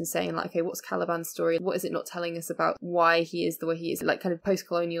Tempest and saying like, okay, what's Caliban's story? What is it not telling us about why he is the way he is? Like kind of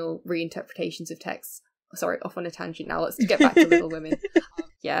post-colonial reinterpretations of texts. Sorry, off on a tangent now. Let's get back to Little Women.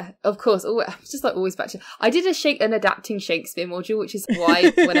 Yeah, of course. Just like always back to... I did an adapting Shakespeare module, which is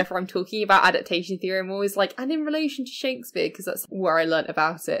why whenever I'm talking about adaptation theory, I'm always like, and in relation to Shakespeare, because that's where I learnt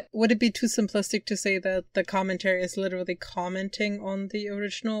about it. Would it be too simplistic to say that the commentary is literally commenting on the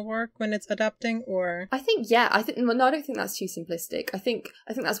original work when it's adapting, or...? I think, yeah. I don't think that's too simplistic. I think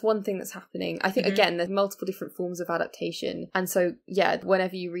that's one thing that's happening. I think, again, there's multiple different forms of adaptation. And so, yeah,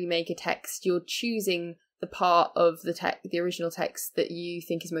 whenever you remake a text, you're choosing the part of the original text that you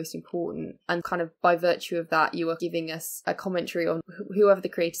think is most important, and kind of by virtue of that you are giving us a commentary on whoever the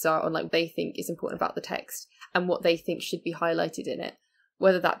creators are on like what they think is important about the text and what they think should be highlighted in it,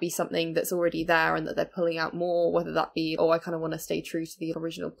 whether that be something that's already there and that they're pulling out more, whether that be, I kind of want to stay true to the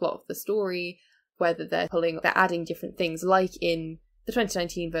original plot of the story, whether they're adding different things, like in the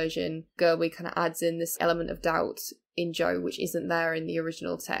 2019 version, Gerwig kind of adds in this element of doubt in Jo, which isn't there in the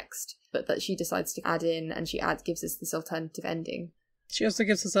original text, but that she decides to add in, and gives us this alternative ending. She also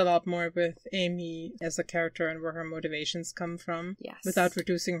gives us a lot more with Amy as a character and where her motivations come from. Yes. Without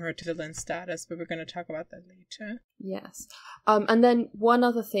reducing her to villain status, but we're going to talk about that later. Yes. And then one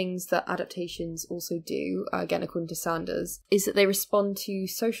other things that adaptations also do, again according to Sanders, is that they respond to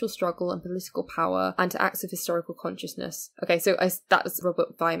social struggle and political power and to acts of historical consciousness. Okay, so that was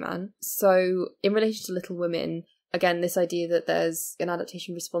Robert Weiman. So in relation to Little Women, again, this idea that there's an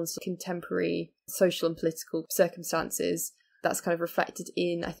adaptation response to contemporary social and political circumstances, that's kind of reflected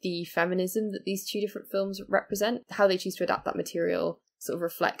in the feminism that these two different films represent. How they choose to adapt that material sort of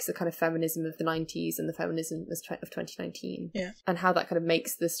reflects the kind of feminism of the 90s and the feminism of 2019. Yeah. And how that kind of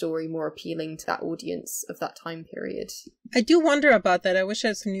makes the story more appealing to that audience of that time period. I do wonder about that. I wish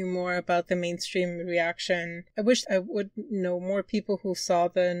I knew more about the mainstream reaction. I wish I would know more people who saw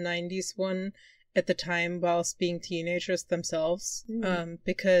the 90s one at the time whilst being teenagers themselves,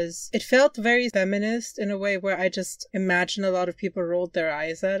 because it felt very feminist in a way where I just imagine a lot of people rolled their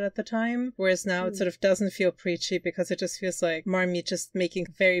eyes at the time, whereas now it sort of doesn't feel preachy because it just feels like Marmee just making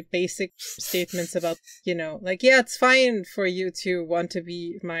very basic statements about, you know, like, yeah, it's fine for you to want to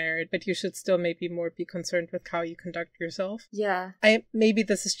be admired, but you should still maybe more be concerned with how you conduct yourself. Yeah. Maybe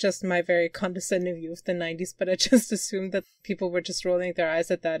this is just my very condescending view of the 90s, but I just assumed that people were just rolling their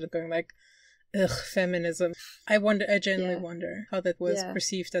eyes at that and going like, ugh, feminism. I genuinely wonder how that was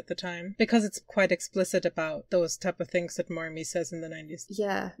perceived at the time, because it's quite explicit about those type of things that Marmee says in the 90s.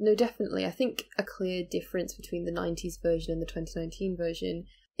 Yeah, no, definitely. I think a clear difference between the 90s version and the 2019 version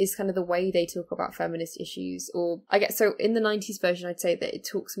is kind of the way they talk about feminist issues. Or I guess so in the 90s version I'd say that it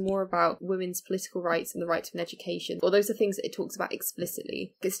talks more about women's political rights and the right to an education, or those are things that it talks about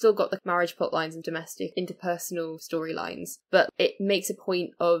explicitly. It's still got the marriage plot lines and domestic interpersonal storylines, but it makes a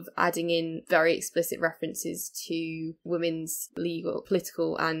point of adding in very explicit references to women's legal,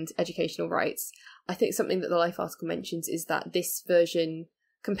 political and educational rights. I think something that the Life article mentions is that this version,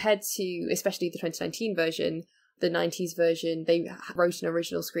 compared to especially the 2019 version, the 90s version, they wrote an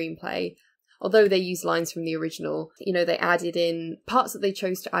original screenplay. Although they used lines from the original, you know, they added in parts that they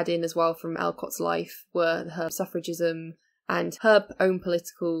chose to add in as well from Alcott's life were her suffragism and her own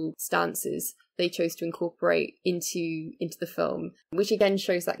political stances they chose to incorporate into the film, which again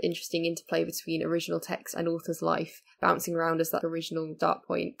shows that interesting interplay between original text and author's life bouncing around as that original start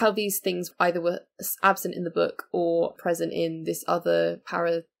point. How these things either were absent in the book or present in this other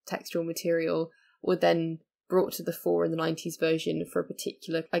paratextual material were then brought to the fore in the 90s version for a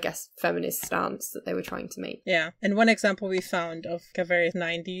particular, I guess, feminist stance that they were trying to make. Yeah, and one example we found of a very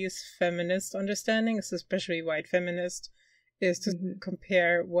 90s feminist understanding, especially white feminist, is to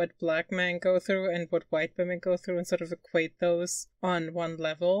compare what black men go through and what white women go through and sort of equate those on one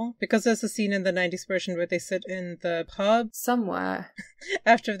level. Because there's a scene in the 90s version where they sit in the pub somewhere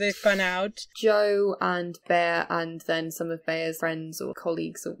after they've gone out. Joe and Bear and then some of Bear's friends or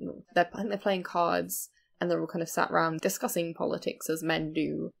colleagues, or I think they're playing cards. And they're all kind of sat around discussing politics as men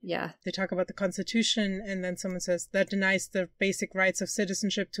do. Yeah. They talk about the Constitution, and then someone says that denies the basic rights of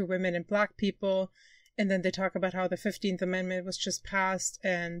citizenship to women and black people. And then they talk about how the 15th Amendment was just passed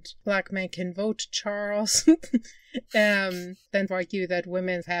and black men can vote, Charles. Then argue that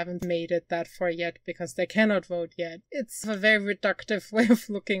women haven't made it that far yet because they cannot vote yet. It's a very reductive way of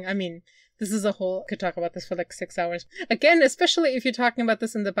looking. I mean, this is a whole, could talk about this for like 6 hours. Again, especially if you're talking about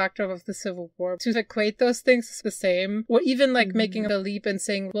this in the backdrop of the Civil War, to equate those things is the same. Or even like making a leap and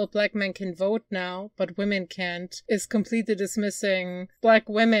saying, well, black men can vote now, but women can't, is completely dismissing black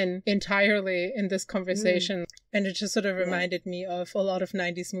women entirely in this conversation. And it just sort of reminded me of a lot of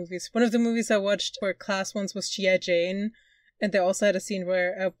 90s movies. One of the movies I watched for class once was G.I. Jane. And they also had a scene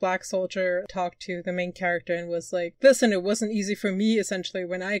where a black soldier talked to the main character and was like, listen, it wasn't easy for me, essentially,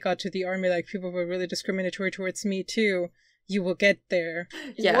 when I got to the army. Like, people were really discriminatory towards me, too. You will get there.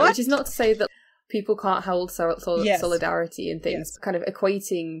 Yeah, what? Which is not to say that people can't hold solidarity and things. Yes. Kind of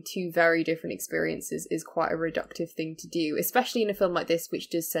equating two very different experiences is quite a reductive thing to do, especially in a film like this,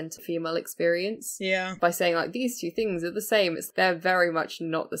 which does center female experience. Yeah. By saying, like, these two things are the same. They're very much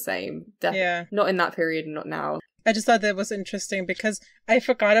not the same. Not in that period and not now. I just thought that was interesting because I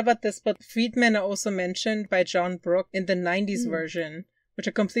forgot about this, but freedmen are also mentioned by John Brooke in the 90s version, which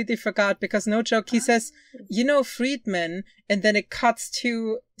I completely forgot because, no joke, he says, you know, freedmen, and then it cuts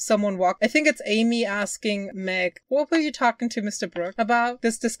to someone I think it's Amy asking Meg, what were you talking to Mr. Brooke about?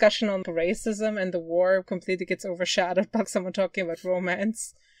 This discussion on racism and the war completely gets overshadowed by someone talking about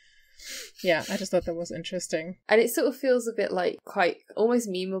romance. Yeah, I just thought that was interesting. And it sort of feels a bit like quite almost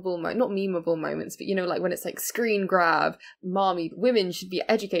memeable, not memeable moments, but you know, like when it's like screen grab, Marmee, women should be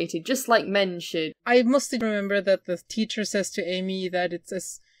educated just like men should. I must remember that the teacher says to Amy that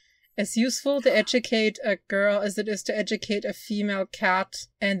it's as useful to educate a girl as it is to educate a female cat.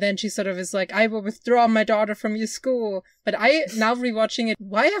 And then she sort of is like, I will withdraw my daughter from your school. But now rewatching it,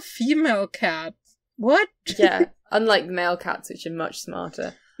 why a female cat? What? Yeah, unlike male cats, which are much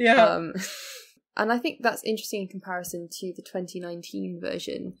smarter. Yeah. And I think that's interesting in comparison to the 2019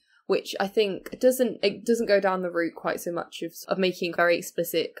 version, which I think doesn't go down the route quite so much of making very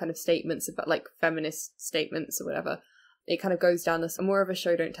explicit kind of statements about like feminist statements or whatever. It kind of goes down this more of a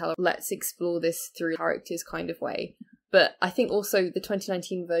show don't tell, let's explore this through characters kind of way. But I think also the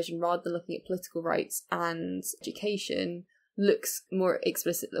 2019 version, rather than looking at political rights and education, looks more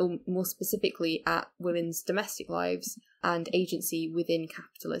explicit or more specifically at women's domestic lives and agency within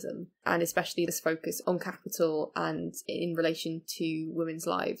capitalism, and especially this focus on capital and in relation to women's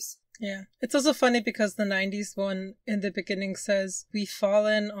lives. Yeah. It's also funny because the 90s one in the beginning says, we've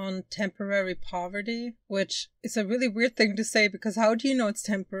fallen on temporary poverty, which is a really weird thing to say because how do you know it's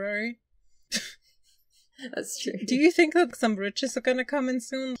temporary? That's true. Do you think that some riches are going to come in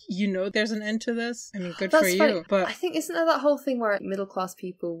soon? You know there's an end to this? I mean, good That's for funny. you. But I think, isn't there that whole thing where middle class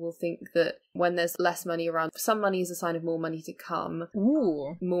people will think that when there's less money around, some money is a sign of more money to come.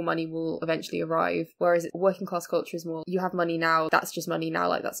 Ooh. More money will eventually arrive. Whereas working class culture is more, you have money now, that's just money now,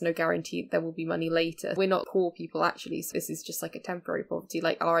 like that's no guarantee there will be money later. We're not poor people actually, so this is just like a temporary poverty.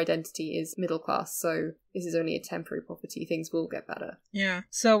 Like our identity is middle class, so this is only a temporary poverty. Things will get better. Yeah.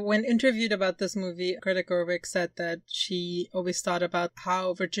 So when interviewed about this movie, Greta Gerwig said that she always thought about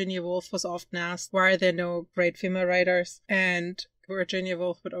how Virginia Woolf was often asked, why are there no great female writers? And Virginia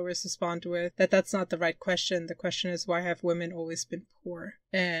Woolf would always respond with that that's not the right question. The question is, why have women always been poor?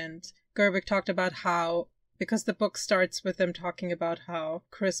 And Gerwig talked about how, because the book starts with them talking about how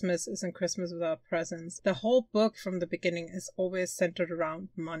Christmas isn't Christmas without presents. The whole book from the beginning is always centered around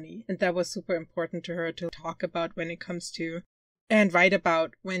money. And that was super important to her to talk about when it comes to and write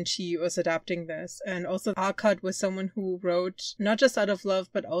about when she was adapting this. And also Alcott was someone who wrote not just out of love,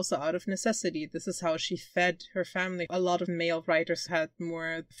 but also out of necessity. This is how she fed her family. A lot of male writers had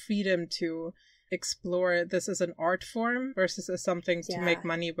more freedom to explore this as an art form versus as something to make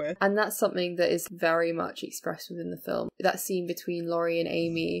money with. And that's something that is very much expressed within the film. That scene between Laurie and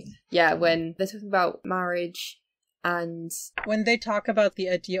Amy, when they're talking about marriage and when they talk about the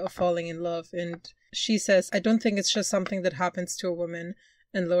idea of falling in love, and she says, I don't think it's just something that happens to a woman.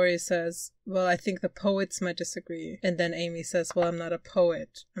 And Laurie says, well, I think the poets might disagree. And then Amy says, well, I'm not a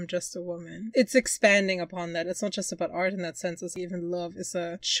poet. I'm just a woman. It's expanding upon that. It's not just about art in that sense. It's even love is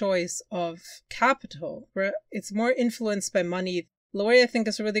a choice of capital, where it's more influenced by money. Laurie, I think,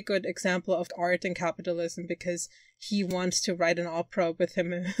 is a really good example of art and capitalism because he wants to write an opera with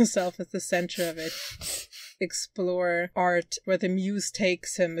himself at the center of it. Explore art where the muse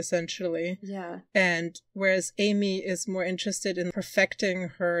takes him, essentially. Yeah. And whereas Amy is more interested in perfecting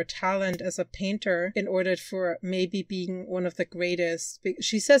her talent as a painter in order for maybe being one of the greatest.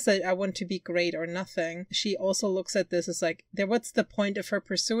 She says that I want to be great or nothing. She also looks at this as like, what's the point of her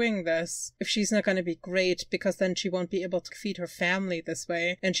pursuing this if she's not going to be great, because then she won't be able to feed her family this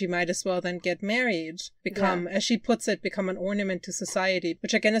way, and she might as well then get married, as she puts it, become an ornament to society,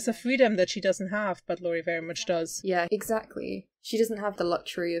 which again is a freedom that she doesn't have, but Laurie very much does. Yeah, exactly. She doesn't have the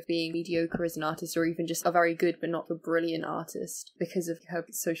luxury of being mediocre as an artist, or even just a very good but not a brilliant artist, because of her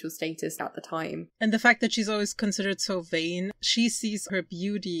social status at the time. And the fact that she's always considered so vain, she sees her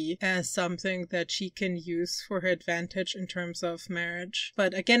beauty as something that she can use for her advantage in terms of marriage.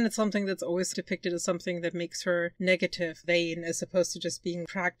 But again, it's something that's always depicted as something that makes her negative, vain, as opposed to just being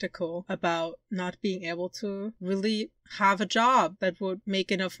practical about not being able to really have a job that would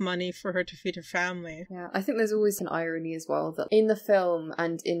make enough money for her to feed her family. Yeah, I think there's always an irony as well that in the film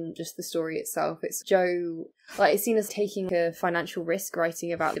and in just the story itself, it's Jo, it's seen as taking a financial risk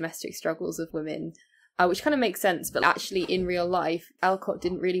writing about domestic struggles of women, which kind of makes sense, but actually in real life, Alcott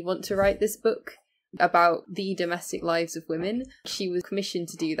didn't really want to write this book about the domestic lives of women. She was commissioned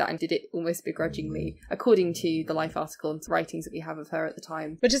to do that and did it almost begrudgingly, according to the Life article and writings that we have of her at the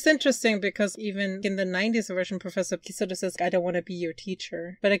time. Which is interesting because even in the 90s version, Professor P sort of says, I don't want to be your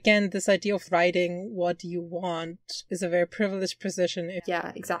teacher. But again, this idea of writing what you want is a very privileged position.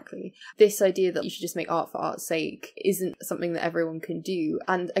 Yeah, exactly. This idea that you should just make art for art's sake isn't something that everyone can do.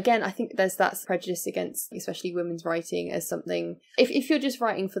 And again, I think there's that prejudice against especially women's writing as something, if you're just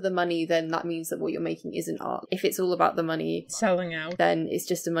writing for the money, then that means that what you're making isn't art. If it's all about the money, selling out, then it's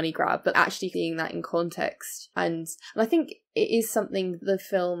just a money grab. But actually seeing that in context, and I think it is something the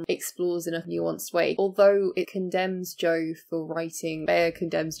film explores in a nuanced way. Although it condemns Jo for writing, Bayer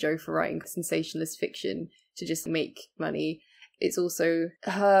condemns Jo for writing sensationalist fiction to just make money, it's also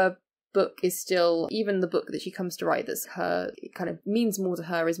her book is still, even the book that she comes to write that's her, it kind of means more to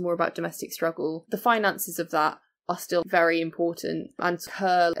her, is more about domestic struggle. The finances of that are still very important, and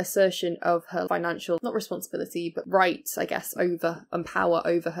her assertion of her financial, not responsibility, but rights, I guess, over and power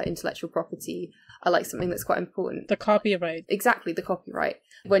over her intellectual property are like something that's quite important. The copyright. Exactly, the copyright.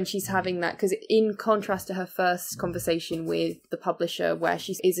 When she's having that, because in contrast to her first conversation with the publisher, where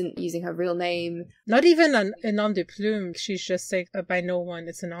she isn't using her real name. Not even a nom de plume, she's just saying by no one,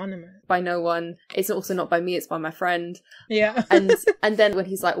 it's anonymous. By no one. It's also not by me, it's by my friend. Yeah. and then when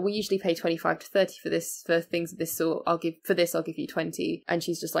he's like, we usually pay 25 to 30 for this, for things of this sort, I'll give you 20. And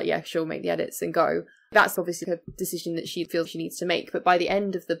she's just like, yeah, sure, make the edits and go. That's obviously her decision that she feels she needs to make. But by the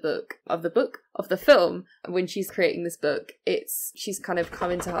end of the film, when she's creating this book, she's kind of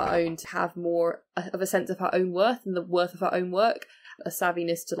come into her own to have more of a sense of her own worth and the worth of her own work, a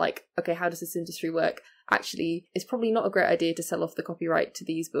savviness to like, okay, how does this industry work? Actually, it's probably not a great idea to sell off the copyright to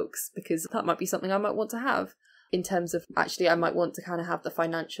these books, because that might be something I might want to have, in terms of actually I might want to kind of have the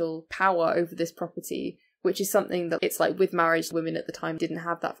financial power over this property, which is something that it's like with marriage, women at the time didn't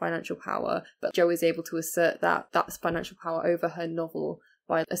have that financial power, but Jo is able to assert that financial power over her novel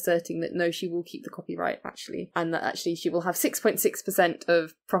by asserting that no, she will keep the copyright actually, and that actually she will have 6.6%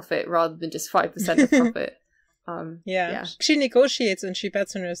 of profit rather than just 5% of profit. Yeah. She negotiates and she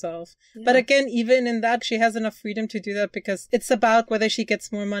bets on herself. Yeah. But again, even in that, she has enough freedom to do that, because it's about whether she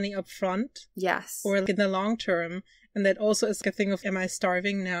gets more money up front. Yes. Or in the long term. And that also is a thing of, am I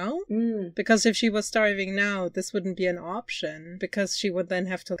starving now? Because if she was starving now, this wouldn't be an option, because she would then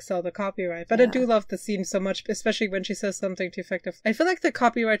have to sell the copyright. But I do love the scene so much, especially when she says something to effective. I feel like the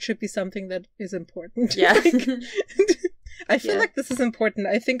copyright should be something that is important. Yeah. I feel like this is important.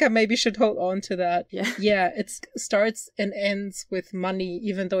 I think I maybe should hold on to that. Yeah, it starts and ends with money,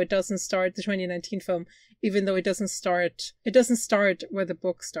 even though it doesn't start, the 2019 film, even though it doesn't start where the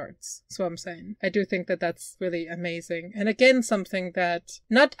book starts. That's what I'm saying. I do think that that's really amazing. And again, something that,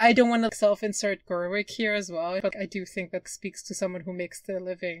 I don't want to self-insert Gerwig here as well, but I do think that speaks to someone who makes their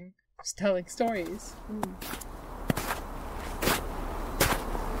living just telling stories.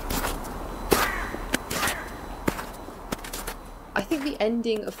 I think the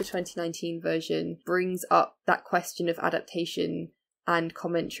ending of the 2019 version brings up that question of adaptation and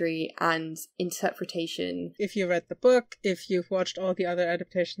commentary and interpretation. If you read the book, if you've watched all the other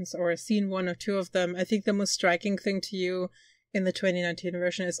adaptations or seen one or two of them, I think the most striking thing to you in the 2019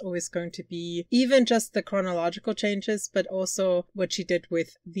 version is always going to be even just the chronological changes, but also what she did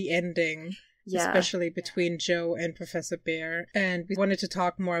with the ending. Yeah. Especially between Jo and Professor Bhaer. And we wanted to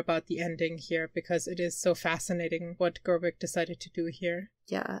talk more about the ending here because it is so fascinating what Gerwig decided to do here.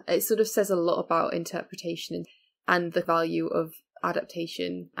 Yeah, it sort of says a lot about interpretation and the value of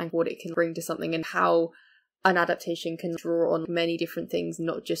adaptation and what it can bring to something, and how an adaptation can draw on many different things,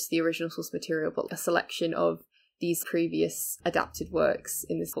 not just the original source material, but a selection of these previous adapted works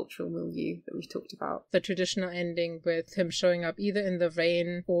in this cultural milieu that we've talked about. The traditional ending with him showing up either in the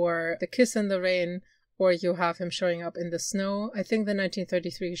rain or the kiss in the rain, or you have him showing up in the snow. I think the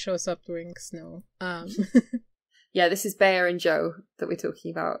 1933 shows up during snow. Yeah, this is Bhaer and Jo that we're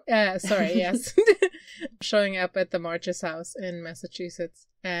talking about. Sorry, yes. Showing up at the March's house in Massachusetts.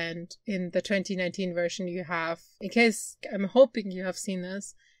 And in the 2019 version you have, in case I'm hoping you have seen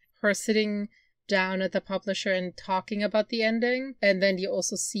this, her sitting down at the publisher and talking about the ending, and then you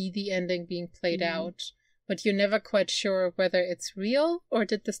also see the ending being played out, but you're never quite sure whether it's real or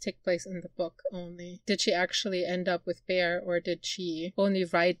did this take place in the book only. Did she actually end up with Bhaer, or did she only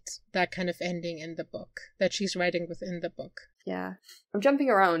write that kind of ending in the book that she's writing within the book? Yeah, I'm jumping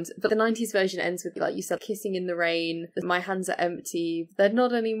around, but the 90s version ends with, like you said, kissing in the rain, my hands are empty, they're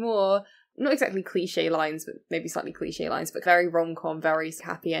not anymore. Not exactly cliche lines, but maybe slightly cliche lines, but very rom-com, very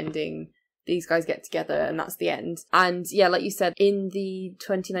happy ending. These guys get together and that's the end. And yeah, like you said, in the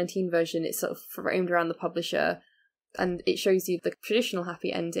 2019 version, it's sort of framed around the publisher and it shows you the traditional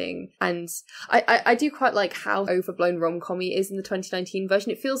happy ending. And I do quite like how overblown rom-com-y is in the 2019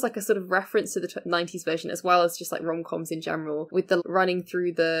 version. It feels like a sort of reference to the 90s version, as well as just like rom-coms in general, with the running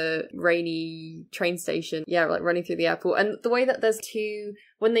through the rainy train station. Yeah, like running through the airport. And the way that there's two,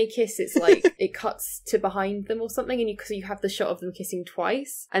 when they kiss, it's like it cuts to behind them or something, and you have the shot of them kissing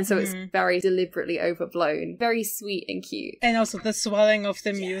twice, and so it's very deliberately overblown, very sweet and cute. And also the swelling of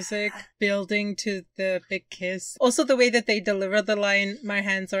the music building to the big kiss. Also the way that they deliver the line, "My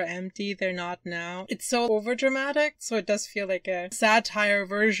hands are empty, they're not now." It's so overdramatic, so it does feel like a satire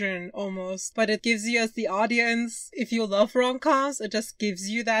version almost, but it gives you as the audience, if you love rom-coms, it just gives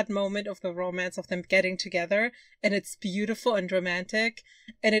you that moment of the romance of them getting together, and it's beautiful and romantic.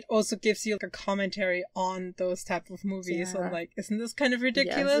 and it also gives you like a commentary on those type of movies. Yeah. And like, isn't this kind of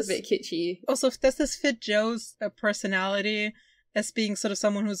ridiculous? Yeah, it's a bit kitschy. Also, does this fit Jo's personality as being sort of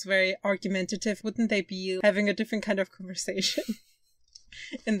someone who's very argumentative? Wouldn't they be having a different kind of conversation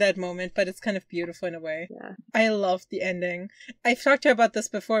in that moment? But it's kind of beautiful in a way. Yeah. I love the ending. I've talked to her about this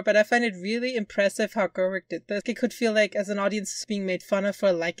before, but I find it really impressive how Gerwig did this. It could feel like as an audience being made fun of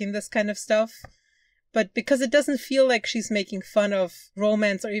for liking this kind of stuff. But because it doesn't feel like she's making fun of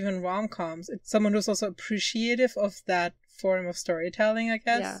romance or even rom-coms, it's someone who's also appreciative of that form of storytelling, I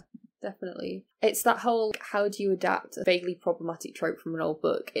guess. Yeah, definitely. It's that whole, how do you adapt a vaguely problematic trope from an old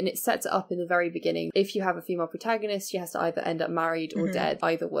book? And it sets it up in the very beginning. If you have a female protagonist, she has to either end up married or dead.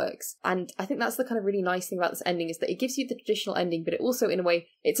 Either works. And I think that's the kind of really nice thing about this ending, is that it gives you the traditional ending, but it also, in a way,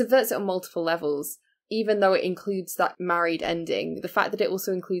 it subverts it on multiple levels. Even though it includes that married ending, the fact that it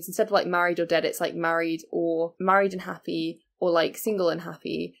also includes, instead of like married or dead, it's like married and happy, or like single and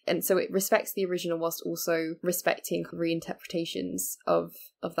happy. And so it respects the original whilst also respecting reinterpretations of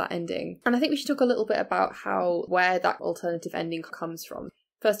that ending. And I think we should talk a little bit about where that alternative ending comes from.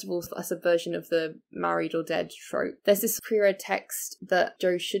 First of all, a subversion of the married or dead trope. There's this pre-read text that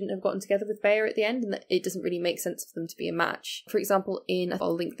Jo shouldn't have gotten together with Bea at the end, and that it doesn't really make sense for them to be a match. For example,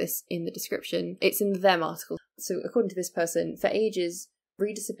 I'll link this in the description, it's in the Them article. So according to this person, for ages,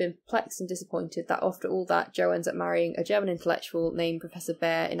 readers have been perplexed and disappointed that after all that, Jo ends up marrying a German intellectual named Professor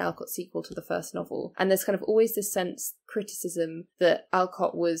Bea in Alcott's sequel to the first novel. And there's kind of always this criticism that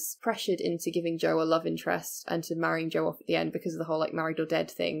Alcott was pressured into giving Jo a love interest and to marrying Jo off at the end because of the whole like married or dead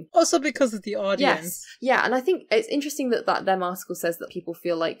thing. Also because of the audience. Yes. Yeah, and I think it's interesting that Them article says that people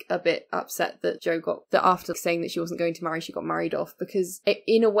feel like a bit upset that that after saying that she wasn't going to marry, she got married off, because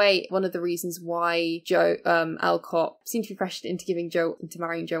in a way, one of the reasons why Alcott seemed to be pressured into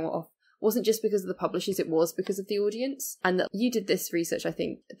marrying Jo off wasn't just because of the publishers, it was because of the audience. And that you did this research, I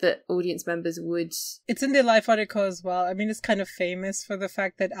think, that audience members would... It's in the Life article as well. I mean, it's kind of famous for the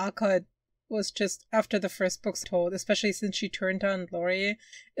fact that Alcott was just, after the first book's told, especially since she turned down Laurie,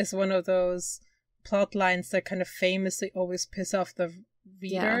 is one of those plot lines that kind of famously always piss off the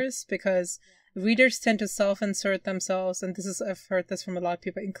readers, because readers tend to self-insert themselves, and I've heard this from a lot of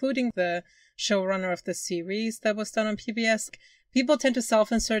people, including the showrunner of the series that was done on PBS. People tend to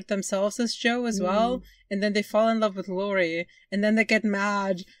self-insert themselves as Jo as well, and then they fall in love with Laurie, and then they get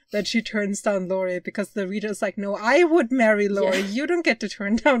mad that she turns down Laurie because the reader's like, no, I would marry Laurie. Yeah. You don't get to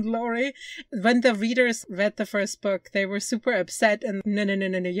turn down Laurie. When the readers read the first book, they were super upset and no,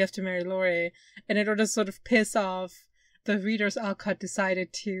 you have to marry Laurie. And in order to sort of piss off the readers, Alcott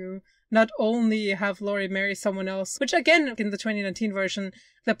decided to not only have Laurie marry someone else, which again, in the 2019 version,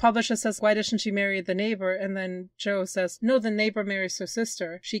 the publisher says, why doesn't she marry the neighbor? And then Jo says, no, the neighbor marries her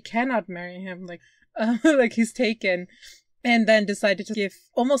sister. She cannot marry him. Like he's taken. And then decided to give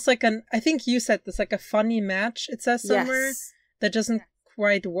almost like I think you said this, like a funny match, it says somewhere, that doesn't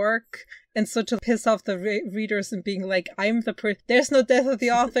quite work. And so to piss off the readers and being like, there's no death of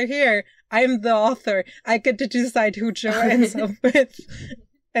the author here. I'm the author. I get to decide who Jo ends up with.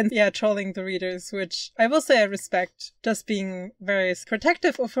 And trolling the readers, which I will say I respect, just being very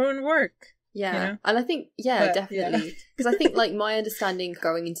protective of her own work. Yeah, you know? And I think, definitely. Because I think, like, my understanding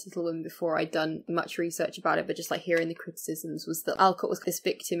going into Little Women before I'd done much research about it, but just, like, hearing the criticisms, was that Alcott was this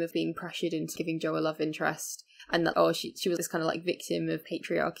victim of being pressured into giving Jo a love interest, and that, she was this kind of, like, victim of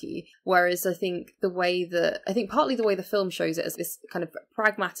patriarchy. Whereas I think partly the way the film shows it as this kind of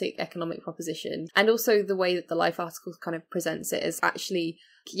pragmatic economic proposition, and also the way that the Life article kind of presents it as actually...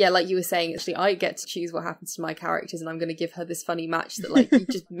 Yeah, like you were saying, actually, I get to choose what happens to my characters, and I'm going to give her this funny match that, like, you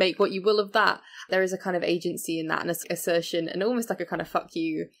just make what you will of that. There is a kind of agency in that, and an assertion, and almost like a kind of fuck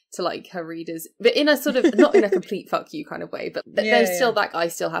you to, like, her readers. But in a sort of, not in a complete fuck you kind of way, but there's still that, I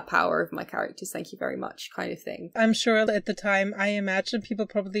still have power over my characters, thank you very much kind of thing. I'm sure at the time, I imagine people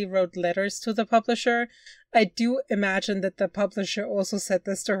probably wrote letters to the publisher. I do imagine that the publisher also said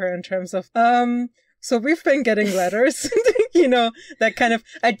this to her in terms of, so we've been getting letters, that kind of,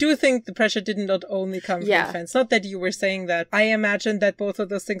 I do think the pressure did not only come from the fans. Not that you were saying that. I imagine that both of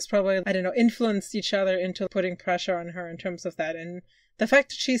those things probably, influenced each other into putting pressure on her in terms of that. And the fact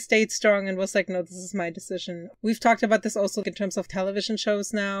that she stayed strong and was like, no, this is my decision. We've talked about this also in terms of television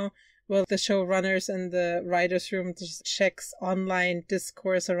shows now. Well, the showrunners and the writers' room just checks online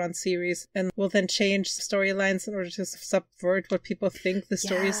discourse around series and will then change storylines in order to subvert what people think the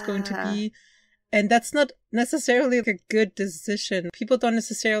story is going to be. And that's not necessarily a good decision. People don't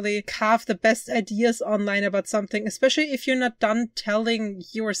necessarily have the best ideas online about something, especially if you're not done telling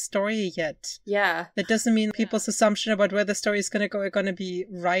your story yet. Yeah. That doesn't mean people's assumption about where the story is going to go are going to be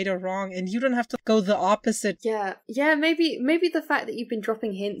right or wrong, and you don't have to go the opposite. Yeah. Yeah, maybe the fact that you've been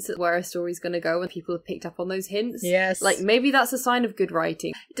dropping hints at where a story's going to go and people have picked up on those hints. Yes. Like, maybe that's a sign of good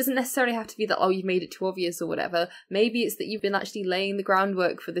writing. It doesn't necessarily have to be that, oh, you've made it too obvious or whatever. Maybe it's that you've been actually laying the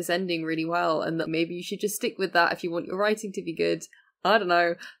groundwork for this ending really well, and that maybe you should just stick with that if you want your writing to be good. I don't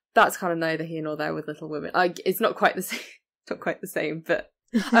know. That's kind of neither here nor there with Little Women. It's not quite the same. Not quite the same, but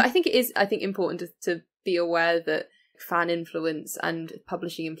I think it is. I think important to be aware that fan influence and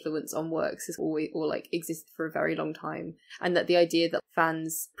publishing influence on works has always existed for a very long time, and that the idea that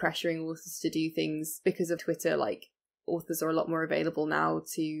fans pressuring authors to do things because of Twitter, like, authors are a lot more available now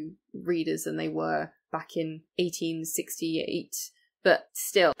to readers than they were back in 1868. But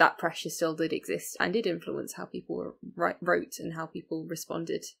still, that pressure still did exist and did influence how people wrote and how people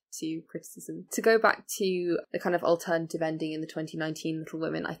responded to criticism. To go back to the kind of alternative ending in the 2019 Little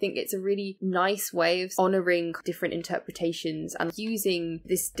Women, I think it's a really nice way of honouring different interpretations and using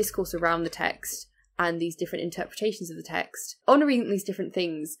this discourse around the text and these different interpretations of the text, honouring these different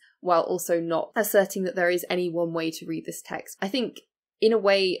things while also not asserting that there is any one way to read this text. I think in a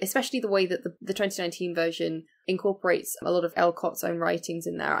way, especially the way that the 2019 version incorporates a lot of Elcott's own writings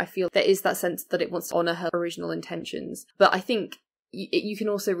in there, I feel there is that sense that it wants to honour her original intentions. But I think you can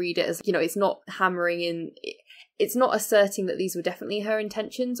also read it as, it's not hammering in, it's not asserting that these were definitely her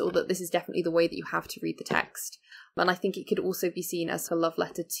intentions or that this is definitely the way that you have to read the text. And I think it could also be seen as a love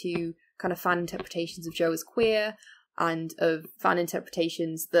letter to kind of fan interpretations of Jo as queer and of fan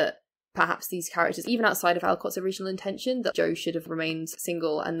interpretations that perhaps these characters, even outside of Alcott's original intention, that Jo should have remained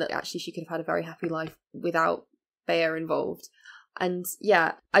single and that actually she could have had a very happy life without Bea involved. And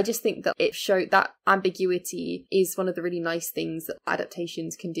yeah, I just think that it showed that ambiguity is one of the really nice things that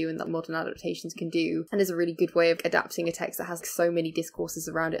adaptations can do and that modern adaptations can do, and is a really good way of adapting a text that has so many discourses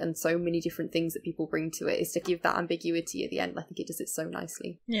around it and so many different things that people bring to it, is to give that ambiguity at the end. I think it does it so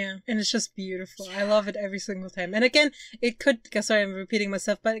nicely. Yeah, and it's just beautiful. I love it every single time. And again, it could, sorry I'm repeating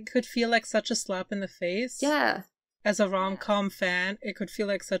myself, but it could feel like such a slap in the face. Yeah. As a rom-com fan, it could feel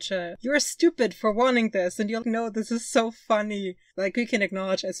like such a, you're stupid for wanting this, and you'll know this is so funny. Like, we can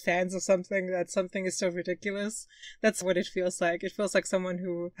acknowledge as fans of something that something is so ridiculous. That's what it feels like. It feels like someone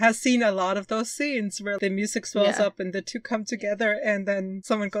who has seen a lot of those scenes where the music swells up and the two come together and then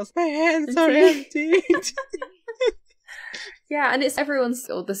someone goes, my hands are empty. Yeah, and it's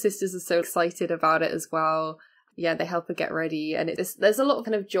all the sisters are so excited about it as well. Yeah, they help her get ready, and there's a lot of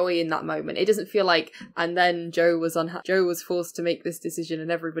kind of joy in that moment. It doesn't feel like, and then Jo was forced to make this decision, and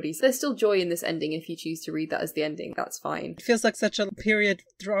there's still joy in this ending. If you choose to read that as the ending, that's fine. It feels like such a period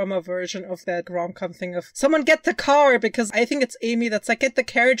drama version of that rom-com thing of, someone get the car, because I think it's Amy that's like, get the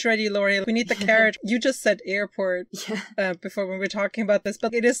carriage ready, Laurie, we need the carriage. You just said airport before when we were talking about this,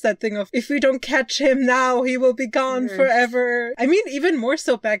 but it is that thing of, if we don't catch him now, he will be gone forever. I mean, even more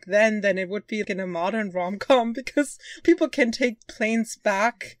so back then than it would be in a modern rom-com, because people can take planes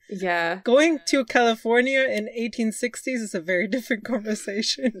back. Yeah. Going to California in 1860s is a very different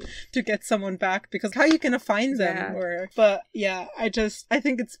conversation to get someone back, because how are you going to find them? But yeah, I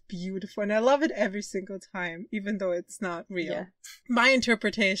think it's beautiful and I love it every single time, even though it's not real. Yeah. My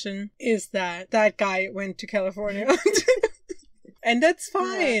interpretation is that guy went to California. And that's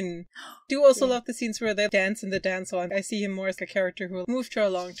fine. Do also love the scenes where they dance in the dance hall. I see him more as a character who will move her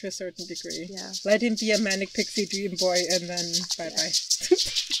along to a certain degree. Yeah. Let him be a manic pixie dream boy and then bye-bye.